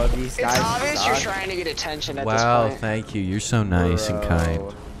Yeah. Bro, these it's guys obvious you're suck. trying to get attention at Wow, this point. thank you. You're so nice and Bro. kind.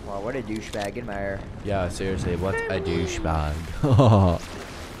 Wow, what a douchebag. Admire. Yeah, seriously, what a douchebag.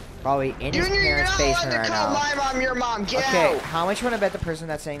 Probably in his Junior, you're parents' not allowed basement to right call now. my mom your mom. Get Okay, out. how much you want to bet the person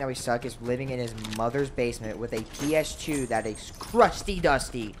that's saying that we suck is living in his mother's basement with a PS2 that is crusty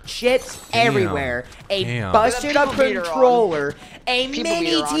dusty, chips Damn. everywhere, a Damn. busted up With a people meter on. controller, a People mini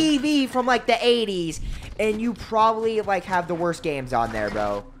meter on. TV from like the 80s, and you probably like have the worst games on there,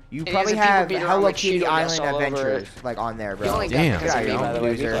 bro. You It is probably a people have meter on Hello with Kitty Cheeto dust Island all over Adventures it. like on there, You bro. only got Damn. because of me, Yeah, by the way.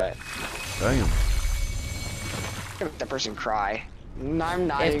 loser. But Damn. make the person cry. I'm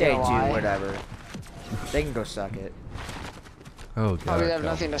not If even they gonna do, lie. whatever. They can go suck it. Oh, Probably God. have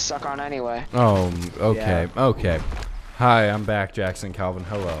nothing to suck on anyway. Oh, okay, okay. Hi, I'm back, Jackson Calvin.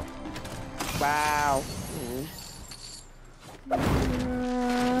 Hello. Wow.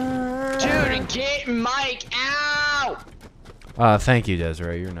 Dude, get Mike out! Thank you,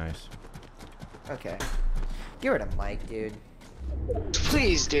 Desiree. You're nice. Okay. Get rid of Mike, dude.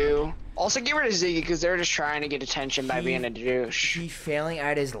 Please do. Also, get rid of Ziggy because they're just trying to get attention by being a douche. He failing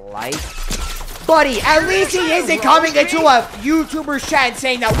at his life? Buddy, at least he isn't coming into a YouTuber's chat and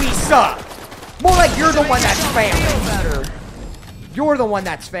saying that we suck. More like you're the one that's failing. You're the one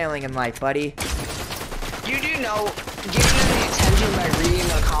that's failing in life, buddy. You do know, giving them the attention by reading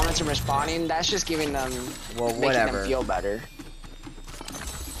the comments and responding, that's just giving them, well, making whatever. them feel better.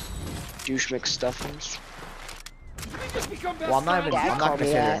 Douche McStuffins. Well, I'm not Yeah, gonna say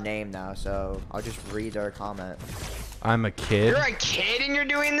their that. name now, so I'll just read their comment. I'm a kid. You're a kid and you're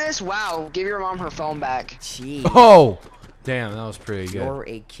doing this? Wow, give your mom her phone back. Jeez. Oh! Damn, that was pretty good. You're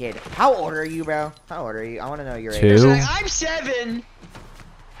a kid. How old are you, bro? How old are you? I want to know your 2. age. Like, I'm 7.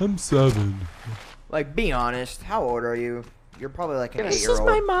 I'm 7. Like, be honest. How old are you? You're probably like an 8-year-old. This is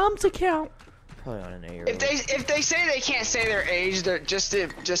my mom's account. Probably not an 8-year-old. If they say they can't say their age, they're just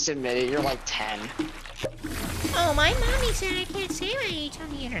admit it. You're like 10. Oh, my mommy said I can't say my age on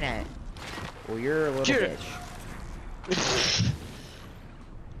the internet. Well, you're a little Dude. bitch.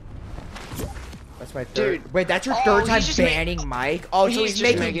 That's my third. Dude. Wait, that's your Oh, third he's time just banning Mike? Oh, so he's just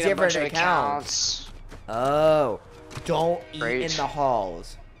making a different bunch of accounts. Oh. Don't eat Great. in the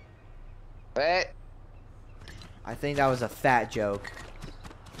halls. But I think that was a fat joke.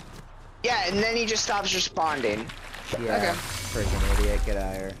 yeah, and then he just stops responding. Yeah. Okay. Freaking idiot. Get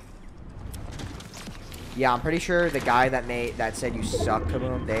out of here. Yeah, I'm pretty sure the guy that said you suck,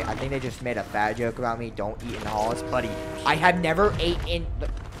 Kaboom, I think they just made a fat joke about me. Don't eat in the halls. Buddy, I have never ate in the...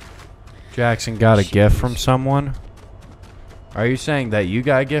 Jackson got a gift from someone? Are you saying that you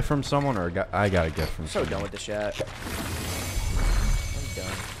got a gift from someone or I got a gift from I'm so someone? done with the chat. I'm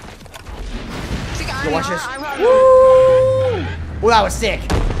done. See, Yo, watch this. Woo! Well, that was sick.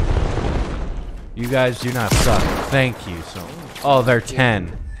 You guys do not suck. Thank you so much. Oh, they're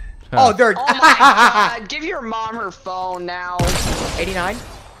 10. Oh, they're... Oh my god, give your mom her phone now. 89.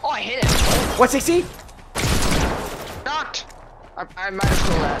 Oh, I hit him. 160. Knocked. I might have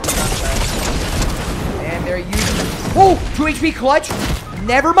stole that. And they're using the... Oh, 2 HP clutch.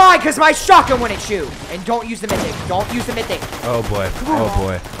 Never mind, because my shotgun wouldn't shoot. And don't use the mythic. Don't use the mythic. Oh boy. Oh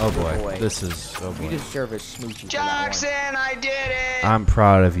boy. Oh Good boy. boy. This is oh You boy. deserve a smoochie. Jackson, I did it. I'm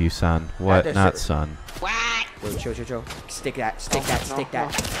proud of you, son. What? That Not deserve- son. What? Wait, chill. Stick that. Stick that. No, Stick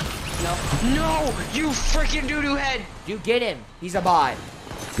that. No, you freaking doo-doo head. You get him. He's a bot.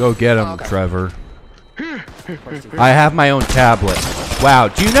 Go get him, Okay. Trevor. I have my own tablet. Wow.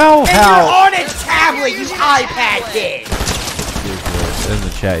 Do you know And how? you're on a tablet, you iPad kid. In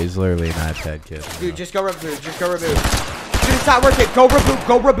the chat, he's literally an iPad kid. Dude, just go reboot. Just go reboot. Dude, it's not worth it. Go reboot.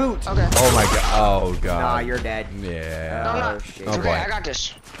 Go reboot. Okay. Oh my god. Oh god. Nah, you're dead. Yeah. No, I'm Oh, not. shit. It's Oh, okay, boy. I got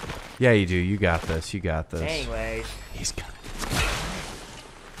this. Yeah, you do. You got this. You got this. Anyways, He's got it.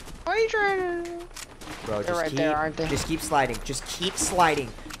 Why are you trying to... bro, They're just right keep, there, aren't they? just keep sliding. Just keep sliding.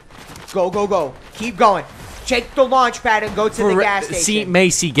 Go. Keep going. Take the launch pad and go to the gas station. See,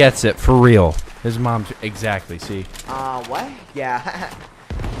 Macy gets it for real. His mom's exactly. See. What? Yeah.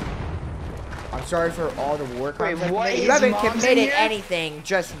 I'm sorry for all the work. Wait, I've what? committed. His You haven't mom's in committed here? anything.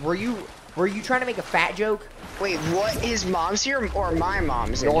 Just were you trying to make a fat joke? Wait, what? His mom's here or my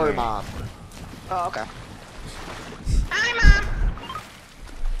mom's in Your here? mom. Oh, okay. Hi,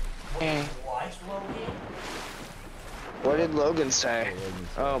 Mom. What did Logan say?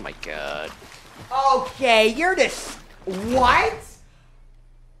 Oh my god. Okay, you're just what?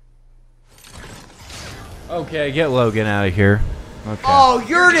 Okay, get Logan out of here. Okay. Oh,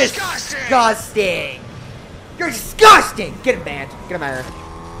 you're disgusting. disgusting. You're disgusting. Get him banned. Get him out of here.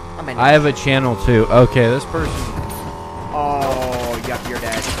 I'm in. I have a channel too. Okay, this person. Oh, yup, you're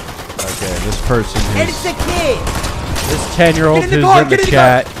dead. Okay, this person. And it's a kid. This 10-year-old Get in the who's car, in the get in the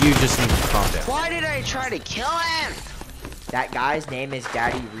chat. You just need to calm down. Why did I try to kill him? That guy's name is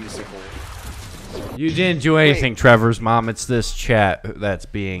Daddy Reesicle. You didn't do anything, Trevor's mom. It's this chat that's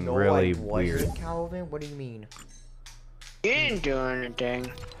being No, really I wasn't, weird. Calvin. What do you mean? You didn't do anything.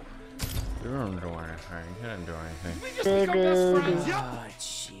 You didn't do anything. You didn't do anything. We just become best friends. Yep. Oh,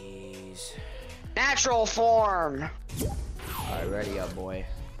 jeez. Natural form. Alright, ready up, boy.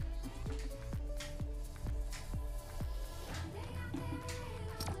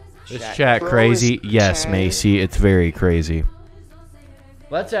 This chat Bro crazy? is Yes, chatting. Macy. It's very crazy.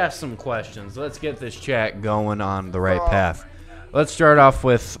 Let's ask some questions. Let's get this chat going on the right Bro. path. Let's start off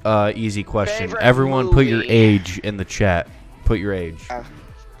with easy question. Favorite Everyone put your movie? age in the chat. Put your age.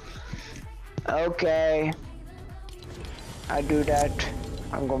 Okay. I do that.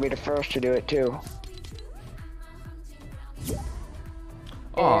 I'm gonna be the first to do it too.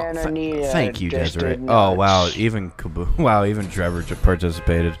 Oh, And I need thank you, just Desiree. did Oh not. wow, even wow, even Trevor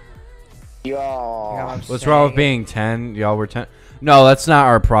participated. Yo. What's wrong with being 10? Y'all were 10. No, that's not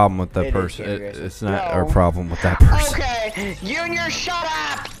our problem with the It is person. getting aggressive. It's not No. our problem with that person. Okay, Junior, shut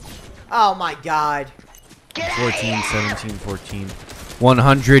up! Oh my god. Get out 14, 17, 14.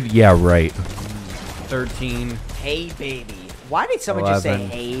 100, yeah, right. 13. Hey baby. Why did someone just say 11.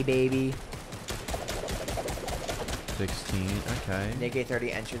 hey baby? 16, okay. Naked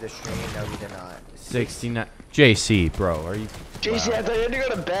 30 entered the stream. No, he did not. 69. JC, bro, are you? JC, I thought you had to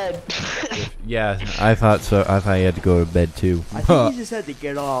go to bed. Yeah, I thought so. I thought you had to go to bed too. I think he just had to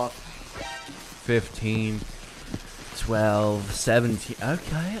get off. 15, 12, 17.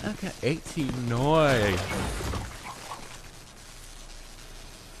 Okay, 18. Noise.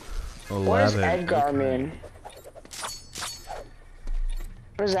 What does 11. Edgar okay. mean?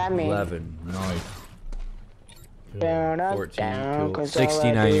 What does that mean? 11. Nice. Down, up, 14, down, cool. 'cause all I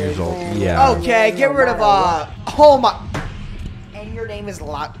 69 do years is old. win. Yeah. Okay, get rid of oh my. And your name is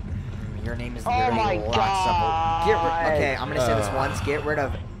Lot. Your name is Oh literally my Lot God. Okay, I'm gonna say this once. Get rid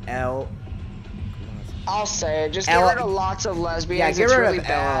of L. I'll say it. Just L- get rid of lots of lesbians. Yeah, get it's rid really of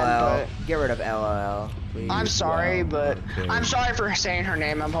bad, LOL. Get rid of LOL. Please. but I'm sorry, but okay. I'm sorry for saying her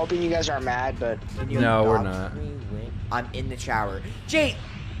name. I'm hoping you guys aren't mad, but Can you No, we're adopt not. me when I'm in the shower. Jay.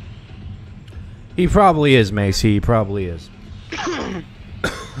 He probably is, Macy. He probably is.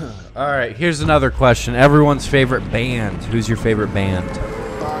 All right, here's another question. Everyone's favorite band. Who's your favorite band?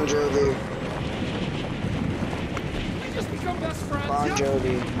 Bon Jovi. Bon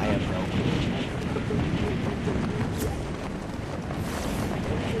Jovi. I have no.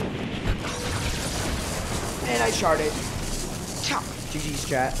 And I sharded. GG's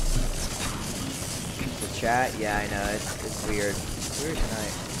chat. The chat? Yeah, I know. It's weird. It's weird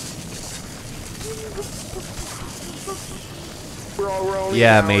tonight. We're only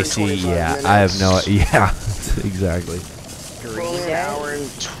Yeah, an hour and Macy. 25 Yeah, minutes. I have no. Yeah, exactly. We're only an hour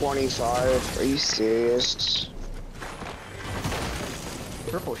and 25. Are you serious?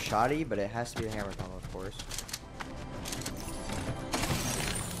 Purple shoddy, but it has to be the hammer combo, of course.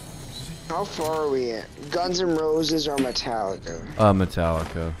 How far are we at? Guns N' Roses or Metallica?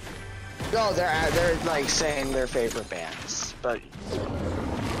 Metallica. No, they're like saying their favorite bands, but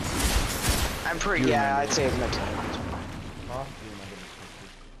I'm pretty. Yeah, I'd say Metallica. Huh?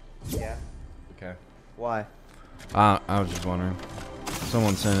 Yeah. Okay. Why? I was just wondering.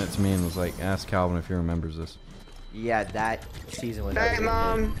 Someone sent it to me and was like, "Ask Calvin if he remembers this." Yeah, that season was. Hey,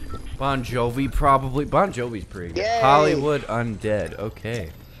 Mom. Bon Jovi, probably. Bon Jovi's pretty good. Yay. Hollywood Undead.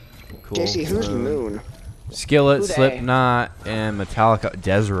 Okay. Cool. JC, who's Moon? Skillet, Who they? Slipknot, and Metallica.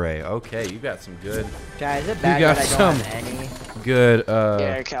 Desiree. Okay, you got some good. Guys, is it bad got that I don't some- have any? Good.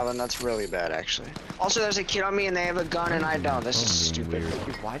 Yeah, Calvin, that's really bad, actually. Also, there's a kid on me and they have a gun and I don't. This is stupid. weird.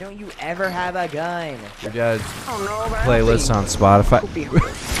 Dude, why don't you ever have a gun? Your dad's I don't know, but I don't playlist think- on Spotify. Could be-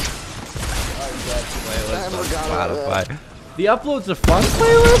 Playlist on forgot about Spotify. The uploads of fun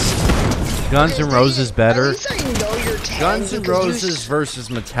playlist. Guns N' Roses At better. least I know you're 10 Guns N' because you Roses versus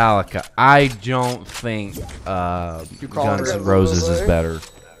Metallica. I don't think crawl Guns over N' Roses is it. better.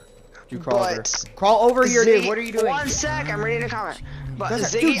 You crawl over. But- Crawl over here, dude. Ziggy- What are you doing? One sec, I'm ready to comment. But Dude,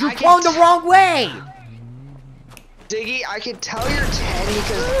 Ziggy, you're I crawling can the wrong way. Ziggy, I can tell you're 10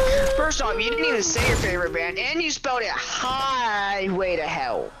 because first off, you didn't even say your favorite band, and you spelled it highway to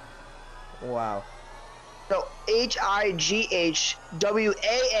hell. Wow. So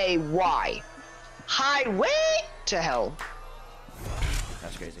Highway. Highway to hell.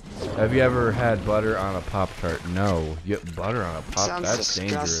 That's crazy. Have you ever had butter on a Pop Tart? No. Butter on a Pop. Sounds That's disgusting.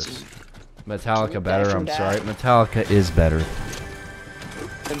 dangerous. Metallica Keep better. that I'm from sorry. Dad. Metallica is better.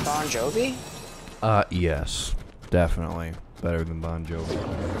 And Bon Jovi? Yes, definitely better than Bon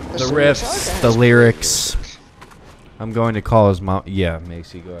Jovi. The So riffs, Metallica the has lyrics. I'm going to call his mom. Yeah,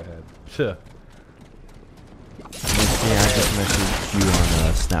 Macy, go ahead. Macy, I just messaged you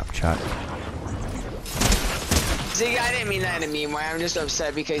on Snapchat. Ziggy, I didn't mean that in a mean way. I'm just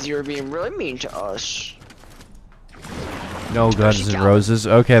upset because you were being really mean to us. No Guns N' Roses.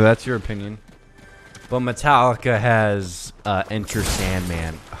 Okay, that's your opinion. But Metallica has Enter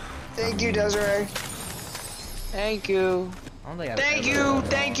Sandman. Thank you, Desiree. Thank you. I don't think I've Thank ever you. heard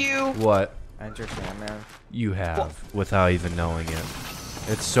Thank you. What? Enter Sandman. You have, without even knowing it.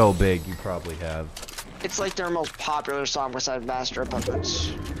 It's so big, you probably have. It's like their most popular song besides Master of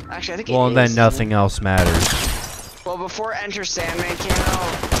Puppets. Actually, I think Well, it and then is. nothing else matters. Well, before Enter Sandman came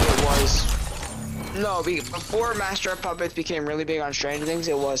out, it was... No, before Master of Puppets became really big on Stranger Things,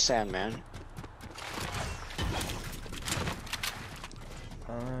 it was Sandman.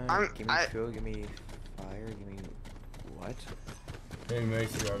 Give me fuel, give me fire, give me what? Hey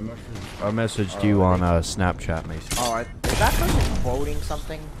Macy, I messaged you on Snapchat, Macy. Oh, is that person quoting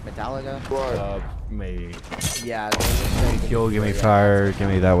something? Metallica? Maybe. Yeah. Give me Fuel, give me fire, give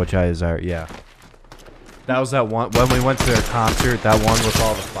me that which I desire. Yeah. That was that one when we went to their concert. That one with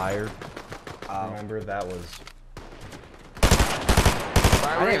all the fire. Remember that was.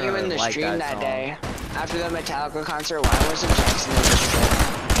 Why weren't you in the stream that day? After the Metallica concert, why wasn't Jackson in the stream?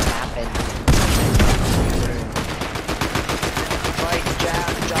 What happened? Like,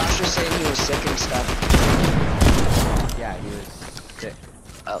 Josh was saying he was sick and stuff. Yeah, he was sick.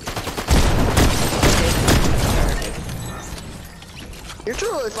 Oh. You're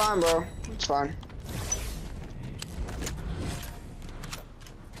totally fine, bro. It's fine.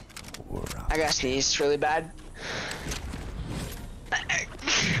 I got sneezed really bad.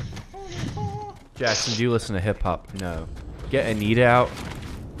 Jackson, do you listen to hip hop? No. Get Anita out.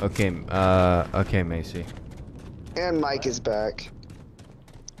 Okay, okay, Macy. And Mike is back.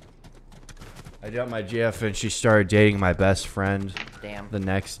 I got my GF and she started dating my best friend. Damn. The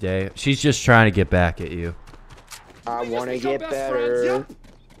next day. She's just trying to get back at you. I wanna get better.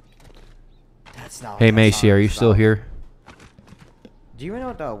 That's not. Hey Macy, are you still here? Do you know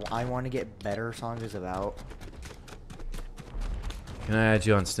what the "I Want to Get Better" song is about? Can I add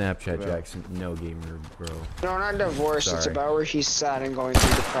you on Snapchat, Jackson? No gamer, bro. No, not divorce. Sorry. It's about where he's sad and going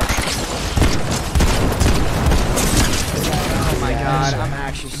through depression. Oh my god, I'm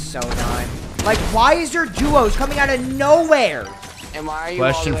actually so done. Like, why is there duos coming out of nowhere? And why are you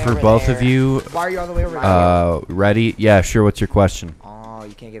Question all the way for over both there? of you. Why are you all the way over there? Ready? Yeah, sure. What's your question? Oh,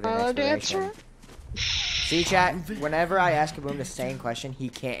 you can't give an explanation. See, chat, whenever I ask Kaboom the same question, he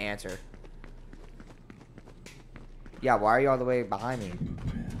can't answer. Yeah, why are you all the way behind me?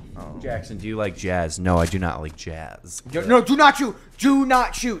 Oh. Jackson, do you like jazz? No, I do not like jazz. No, do not shoot! Do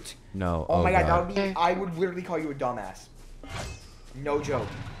not shoot! No. Oh, my god, that would be. I would literally call you a dumbass. No joke.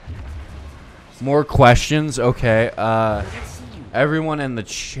 More questions? Okay. Everyone in the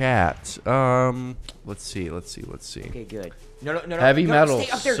chat. Let's see. Okay, good. No. Heavy no, metal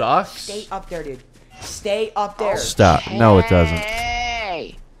stay up there. sucks? Stay up there, dude. Stay up there. Stop. No, it doesn't.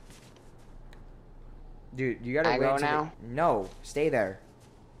 Hey! Dude, you gotta I wait go till now? No, stay there.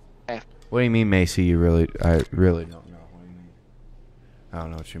 What do you mean, Macy? I really don't know what you mean. I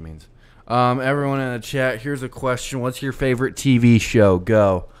don't know what she means. Everyone in the chat, here's a question. What's your favorite TV show?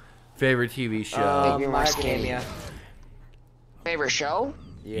 Go. Favorite TV show? My Academia. Favorite show?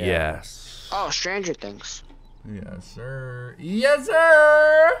 Yeah. Yes. Oh, Stranger Things. Yes, sir. Yes,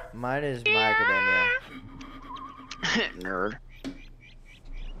 sir. Mine is My Academia. Nerd.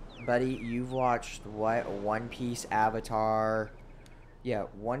 Buddy, you've watched what? One Piece, Avatar. Yeah,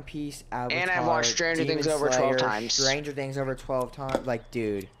 One Piece, Avatar. And I've watched Stranger Demon Things over 12 Slayer, times. Stranger Things over 12 times. Like,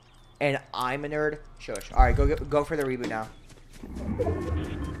 dude. And I'm a nerd. Shush. All right, go for the reboot now.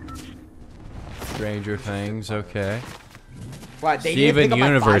 Stranger Things. Okay. What? They Steven didn't pick up my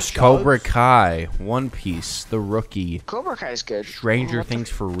Universe, 5 Cobra codes? Kai, One Piece, The Rookie, Cobra Kai's good. Stranger Things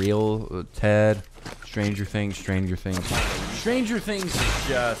for Real, Ted, Stranger Things. Stranger Things is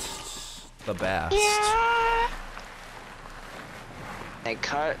just the best. They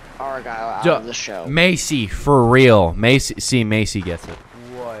cut Argyle out of the show. Macy, for real. Macy gets it.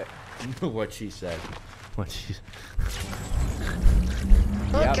 What? What she said.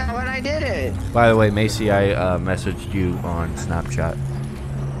 Look at what I did it. By the way, Macy, I messaged you on Snapchat.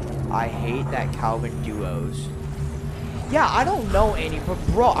 I hate that Calvin duos. Yeah, I don't know any, but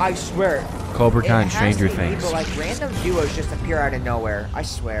bro, I swear. Cobra Kai and it has Stranger to be Things. people, like random duos just appear out of nowhere. I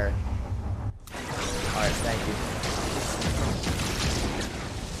swear. All right, thank you.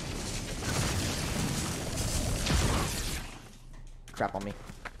 Crap on me.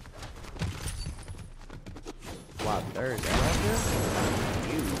 Wow, there's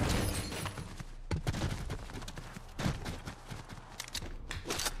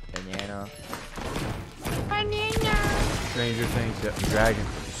banana. Stranger Things,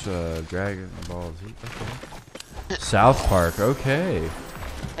 yeah, Dragon Ball Z. Okay. South Park, okay.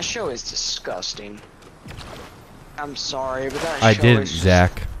 That show is disgusting. I'm sorry, but that I show didn't, is just...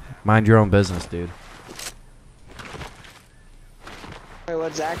 Zach. Mind your own business, dude. Wait,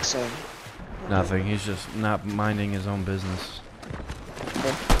 what'd Zach say? Nothing. He's just not minding his own business.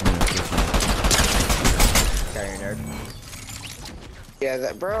 Sorry, nerd. Yeah,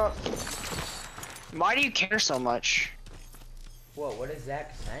 that bro. Why do you care so much? Whoa, what is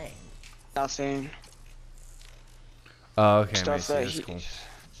Zach saying? Nothing. Oh, okay, Stuff Macy, that that's he... cool.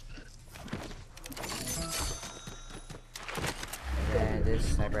 Yeah, this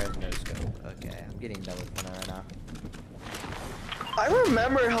sniper has no scope. Okay, I'm getting done with one right now. I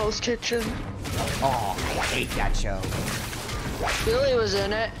remember Hell's Kitchen. Oh, I hate that show. Billy was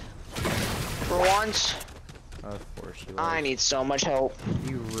in it. For once. Of course you. I need so much help.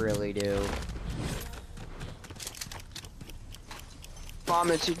 You really do.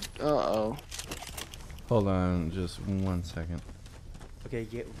 Mom, it's uh-oh. Hold on, just 1 second. Okay,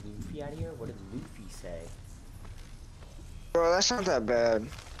 get Luffy out of here. What did Luffy say? Bro, that's not that bad.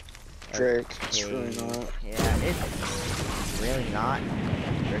 Drake, it's really not. Yeah, it's really not.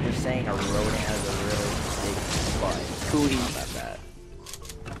 They're just saying a rodent has a really big butt. Cootie. Not that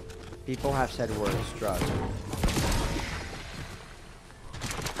bad. People have said worse, trust.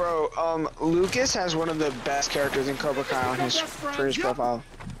 Bro, Lucas has one of the best characters in Cobra Kai on his profile.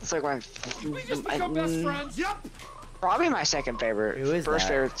 It's like probably my second favorite. Who is First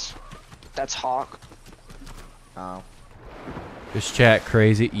that? favorite's that's Hawk. Oh. Is chat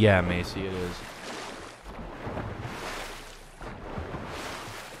crazy? Yeah, Macy, it is.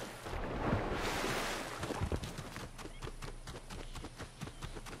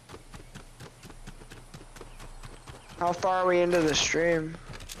 How far are we into the stream?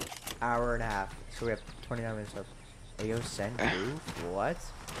 Hour and a half. So we have 29 minutes left. Ayo, send proof? What?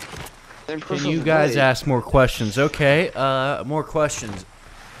 Can you guys ask more questions? Okay, more questions.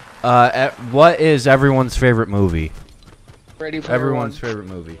 What is everyone's favorite movie? Ready Player Everyone's One. favorite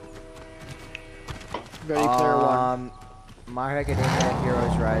movie. Ready Player One. My Academia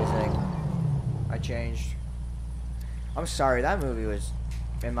Heroes Rising. I changed. I'm sorry, that movie was,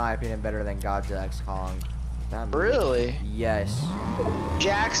 in my opinion, better than Godzilla X Kong. That movie. Really? Yes.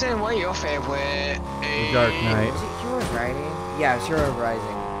 Jackson, what your favorite? The Dark Knight. Was it Heroes Rising? Yeah, it's Heroes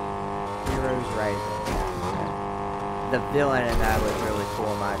Rising. Heroes Rising. The villain in that was really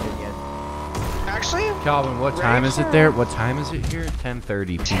cool in my opinion. Actually, Calvin, what time is it there? What time is it here?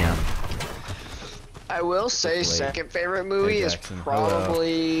 10:30 p.m. I will say Late. second favorite movie Hey, is Jackson.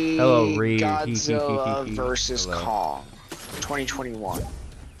 probably Hello, Reed. Godzilla vs. Hello. Kong, 2021.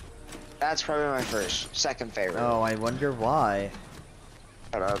 That's probably my second favorite. Oh, I wonder why.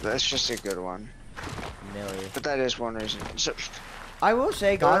 That's just a good one. Millie. But that is one reason. So, I will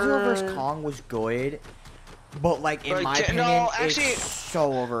say Godzilla vs. Kong was good, but like in my opinion, actually, it's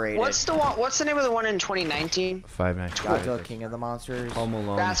so overrated. what's the one? What's the name of the one in 2019? Five Nights at Godzilla Freddy's. King of the Monsters? Home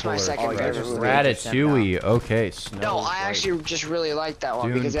Alone. That's my Killer. second Oh, yeah, favorite just movie. Ratatouille. Okay, Snow No, I White. actually just really like that one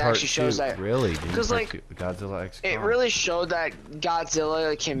Dune because it Part actually shows 2. that Really, dude. 'cause, like, Godzilla X. it Kong. really showed that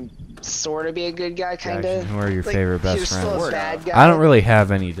Godzilla can sort of be a good guy, kind Jackson, of. who are your Like, favorite he best was still friends? a bad guy. I don't really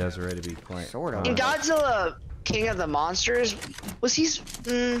have any Desiree to be playing. Sort of. In Godzilla King of the Monsters, was he?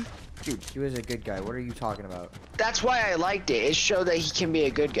 Dude, he was a good guy. What are you talking about? That's why I liked it. It showed that he can be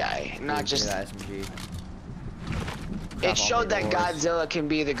a good guy, not Give me just. that SMG. It showed that Crap on Godzilla can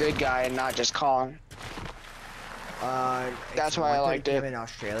be the good guy and not just Kong. That's why I liked it. In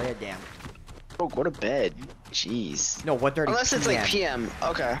Australia, damn. Oh, go to bed. Jeez. No, 1:30. Unless it's like PM.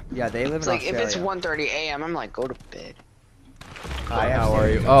 Okay. Yeah, they live It's in like if Australia. it's 1:30 AM, I'm like, go to bed. How are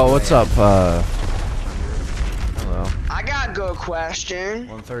you? Oh, what's up? Hello. I got a good question.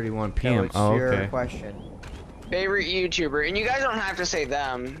 1:31 So p.m. it's Oh, your okay. question. Favorite YouTuber, and you guys don't have to say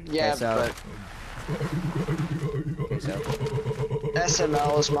them. Yeah, so- but Okay, so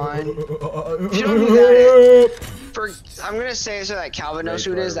SML is mine. If you don't know that, I'm gonna say it so that Calvin knows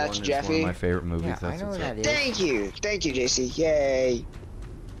who it is. That's One Jeffy. One of my favorite movies. yeah, I That's know what's what up. that is. Thank you, JC. Yay.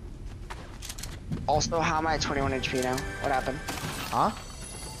 Also, how am I at 21 HP now? What happened? Huh?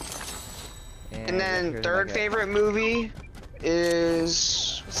 And then third favorite movie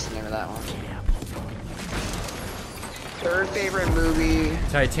is what's the name of that one? Third favorite movie.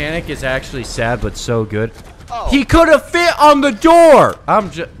 Titanic is actually sad, but so good. Oh, He could have fit on the door. I'm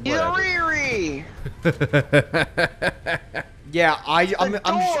just. Riri. Yeah, I'm door.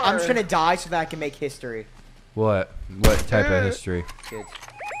 just gonna die so that I can make history. What? What type of history? Good.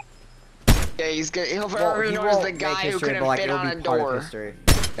 Yeah, he'll Well, forever he be known as won't the make guy who history, couldn't but like fit it'll on be a part of door. history.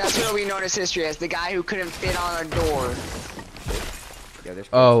 That's what we known as history as the guy who couldn't fit on a door. Yeah, there's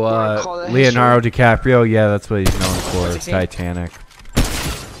Oh, call that Leonardo DiCaprio. Yeah, that's what he's known for. What's he? Titanic.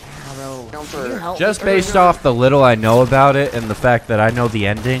 Known for Just based off the little I know about it and the fact that I know the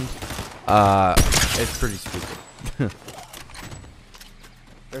ending, it's pretty stupid.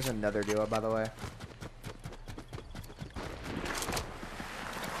 There's another duo, by the way.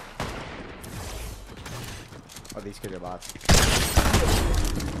 Oh, these kids are bots.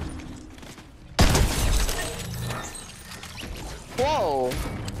 Whoa.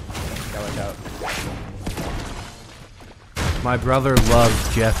 That went out. My brother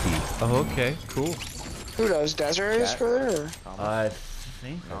loves Jeffy. Oh, okay, cool. Who knows? Desiree's Chat. brother? I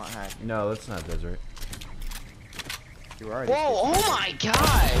think. Not hack. No, that's not Desiree. are. Whoa! Oh my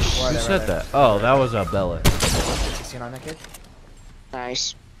gosh! Who said that? Oh, that was a Bella. 16 on that kid.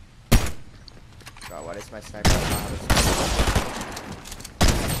 Nice. God, what is my sniper? I don't know how to snipe.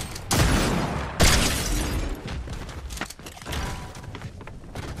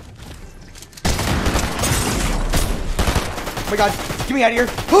 Oh my god, get me out of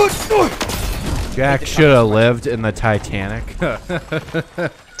here! Jack should have lived in the Titanic.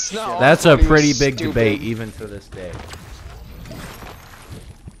 No, That's a pretty big stupid. debate, even to this day.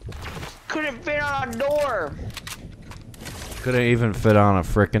 Couldn't fit on a door. Couldn't even fit on a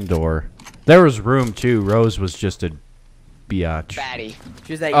frickin' door. There was room too. Rose was just a biatch. Batty.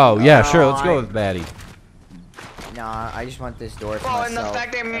 She's like, Oh yeah, sure. Let's go with Batty. Nah, I just want this door for Bro, myself. and the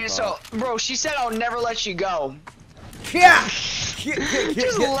fact they made it so, bro, she said I'll never let you go. Yeah!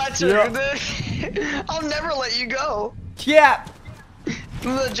 Just lets her. I'll never let you go. Yeah!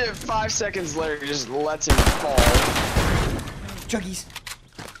 Legit 5 seconds later, just lets him fall. Chuggies.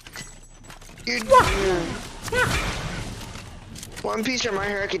 One Piece or My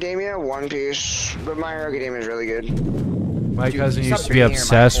Hero Academia? One Piece. But My Hero Academia is really good. My cousin stop used to be breathing near my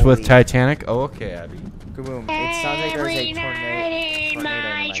obsessed with holy- Titanic. Oh, okay, Abby. Kaboom. It sounds like there's a Every night in tornado my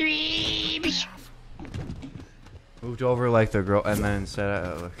in the mic. dreams. Moved over like the girl, and then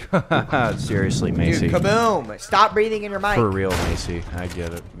said, "Seriously, Macy. Dude, Kaboom! Stop breathing in your mic. For real, Macy. I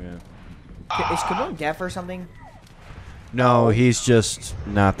get it. Yeah. Is Kaboom deaf or something? No, he's just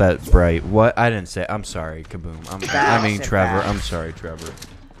not that bright. What? I didn't say. I'm sorry, Kaboom. I mean, Facts. Trevor. I'm sorry, Trevor.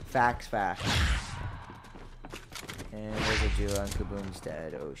 Facts. And there's a Jew on Kaboom's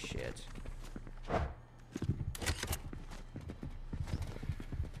dead. Oh shit.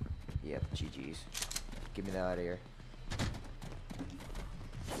 Yep, GG's. Get me the out of here.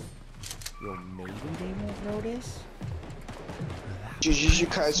 Yo, maybe they won't notice? Jujutsu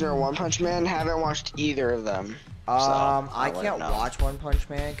Kaisen or One Punch Man? Haven't watched either of them. I wouldn't can't know. watch One Punch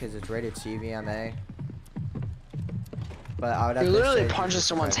Man because it's rated CVMA. But I would have He to literally say punches Jujutsu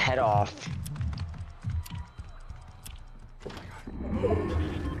someone's Kaisen. head off.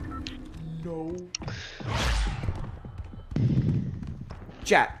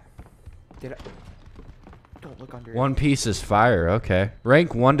 Chat. Did I? Don't look under. One Piece is fire. Okay.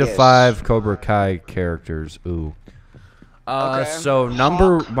 Rank 1 to Yes. 5 Cobra Kai characters. Ooh. Okay. So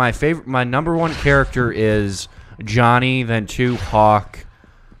Hawk. my number 1 character is Johnny. Then 2 Hawk.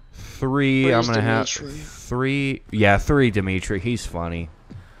 3 I'm Where's gonna have Dimitri? 3. Yeah, 3 Dimitri. He's funny.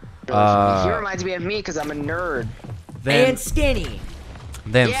 He reminds me of me because I'm a nerd. Then and skinny.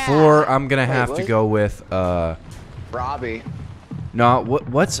 Yeah. 4 I'm gonna Wait, have to what? go with Robbie. no,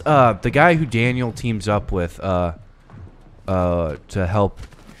 what's the guy who Daniel teams up with to help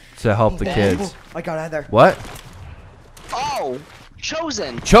the kids. I got out of there. What? Oh,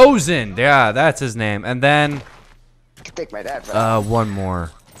 Chosen. Chosen. Yeah, that's his name. And then I can thank my dad for that. one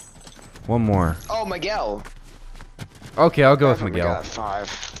more. Oh, Miguel. Okay, I'll go with I have Miguel. at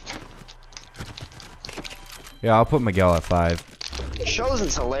 5. Yeah, I'll put Miguel at 5.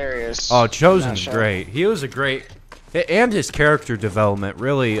 Chosen's hilarious. Oh, Chosen's show. great. He was a great, and his character development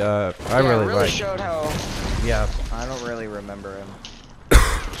really. I really like. showed how Yeah. I don't really remember him.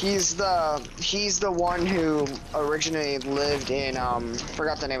 he's the one who originally lived in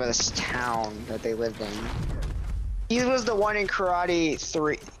forgot the name of this town that they lived in. He was the one in Karate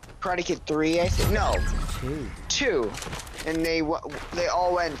Kid 3, I think. No, 2. And they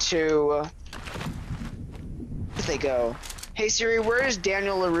all went to. Where'd they go? Hey Siri, where does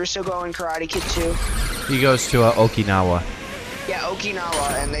Daniel LaRusso go in Karate Kid 2? He goes to Okinawa. Yeah,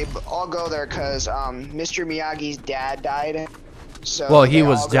 Okinawa, and they all go there because Mr. Miyagi's dad died. So Well, he they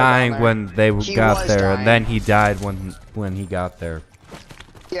was all go down dying there. when they He got was there, dying. and then he died when he got there.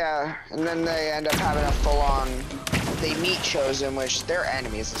 Yeah, and then they end up having a full-on. They meet Chosen, which they're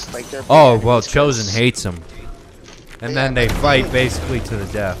enemies. It's like they're. big Oh enemies well, 'cause- Chosen hates him, and then they fight basically to the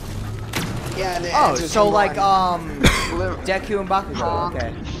death. Yeah. And it Oh, ends with so him like going, live- Deku and Bakugo. Honk.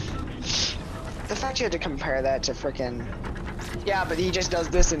 Okay. The fact you had to compare that to frickin'. Yeah, but he just does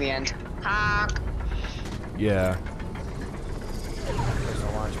this in the end. Honk. Yeah. There's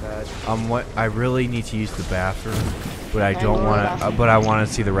no launch pad. What I really need to use the bathroom, but I don't want to. But I want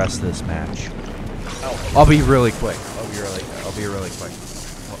to see the rest of this match. Oh. I'll be really quick. I'll be really quick.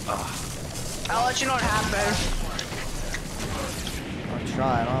 I'll let you know what happened. I'll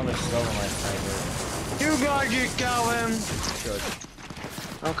try. I don't have a silver in my sniper. You gotta get going. Good.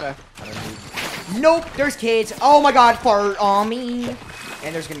 Okay. I don't need. Nope. There's kids. Oh my God, fart on me.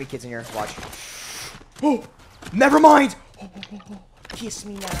 And there's gonna be kids in here. Watch. Oh, never mind. Kiss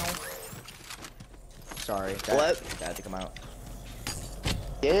me now. Sorry. What? That had to come out.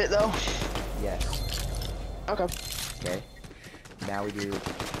 Did it though? Yes. Okay. Okay. Now we do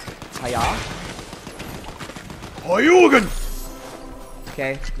Hiya. Hayugan!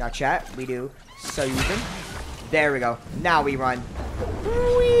 Okay, now chat, we do Sayugan. There we go. Now we run.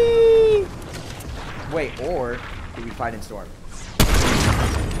 Whee! Wait, or do we fight in storm?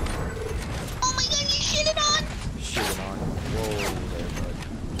 Oh my god, you shit it on! Shoot it on. Whoa there, bud.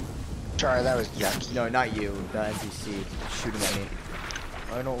 Sorry, that was yucky. No, not you. The NPC shooting at me.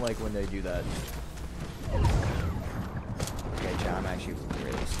 I don't like when they do that. Okay, chat, I'm actually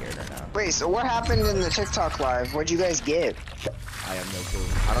really scared right now. Wait, so what happened in the TikTok live? What'd you guys get? I have no clue.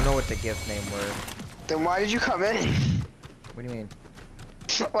 I don't know what the gift name were. Then why did you come in? What do you mean?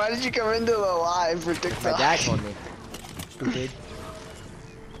 Why did you come into the live for TikTok? My dad told me. Stupid.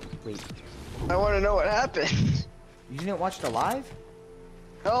 Wait. I want to know what happened. You didn't watch the live?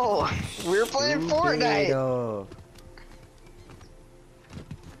 No, we were playing Fortnite. Stupido.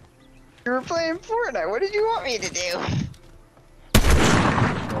 We were playing Fortnite. What did you want me to do? No,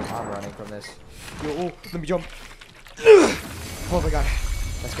 I'm running from this. Yo, oh, let me jump. Oh my god.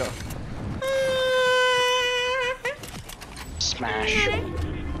 Let's go. Smash.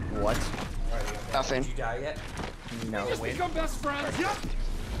 What? Nothing. Did you die yet? No. Win.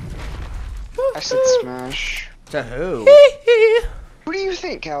 I said smash. To who? What do you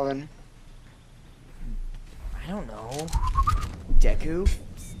think, Calvin? I don't know. Deku?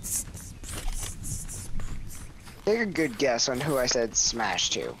 Take a good guess on who I said smash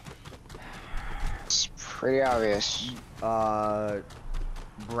to. It's pretty obvious. Brown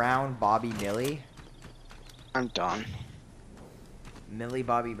Bobby Millie? I'm done. Millie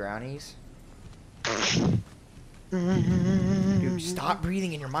Bobby Brownies? Dude, stop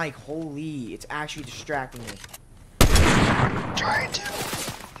breathing in your mic. Holy, it's actually distracting me. Trying to.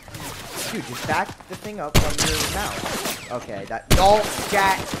 Dude, just back the thing up from your mouth. Okay, that. No,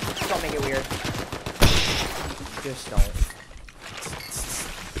 Jack. Don't make it weird. Just don't.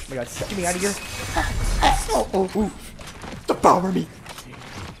 Oh my god, get me out of here. Oh. Devour me.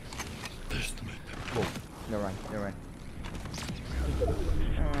 Whoa. Never mind.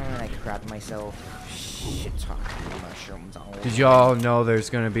 I crapped myself. Shit talking mushrooms all over. Did y'all know there's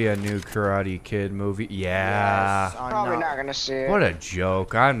gonna be a new Karate Kid movie? Yeah. Yes, I'm Probably not gonna see it. What a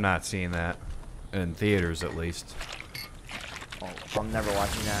joke. I'm not seeing that. In theaters, at least. Oh, I'm never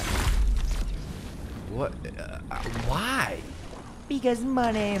watching that. What? Why? Because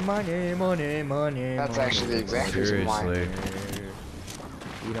money. That's actually the exact reason why. Seriously.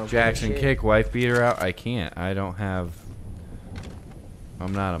 You don't Jackson, give a shit. kick wife beater out? I can't. I don't have...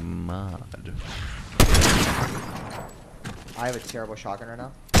 I'm not a mod. I have a terrible shotgun right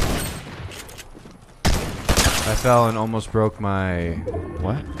now. I fell and almost broke my...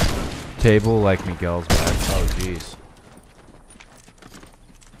 What? Table like Miguel's back. Oh, jeez.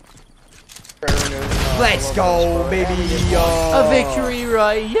 Let's go, baby. A victory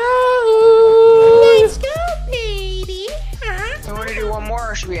royale! Let's go, baby! Huh? So want to do one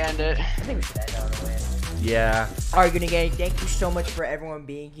more or should we end it? I think we should end out of the way. Yeah. Alright, good gang. Thank you so much for everyone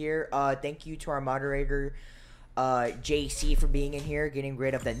being here. Thank you to our moderator, JC, for being in here, getting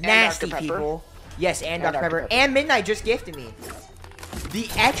rid of the nasty Dr. Pepper. people. Yes, and Dr. Dr. Pepper. Pepper. And Midnight just gifted me the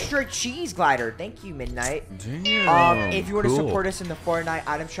extra cheese glider. Thank you, Midnight. Damn. If you want to cool. support us in the Fortnite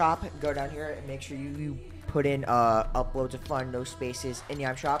item shop, go down here and make sure you put in uploads of fun, no spaces in the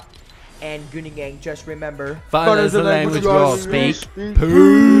item shop. And Goonie Gang, just remember, Fun is the language we all speak. Peace.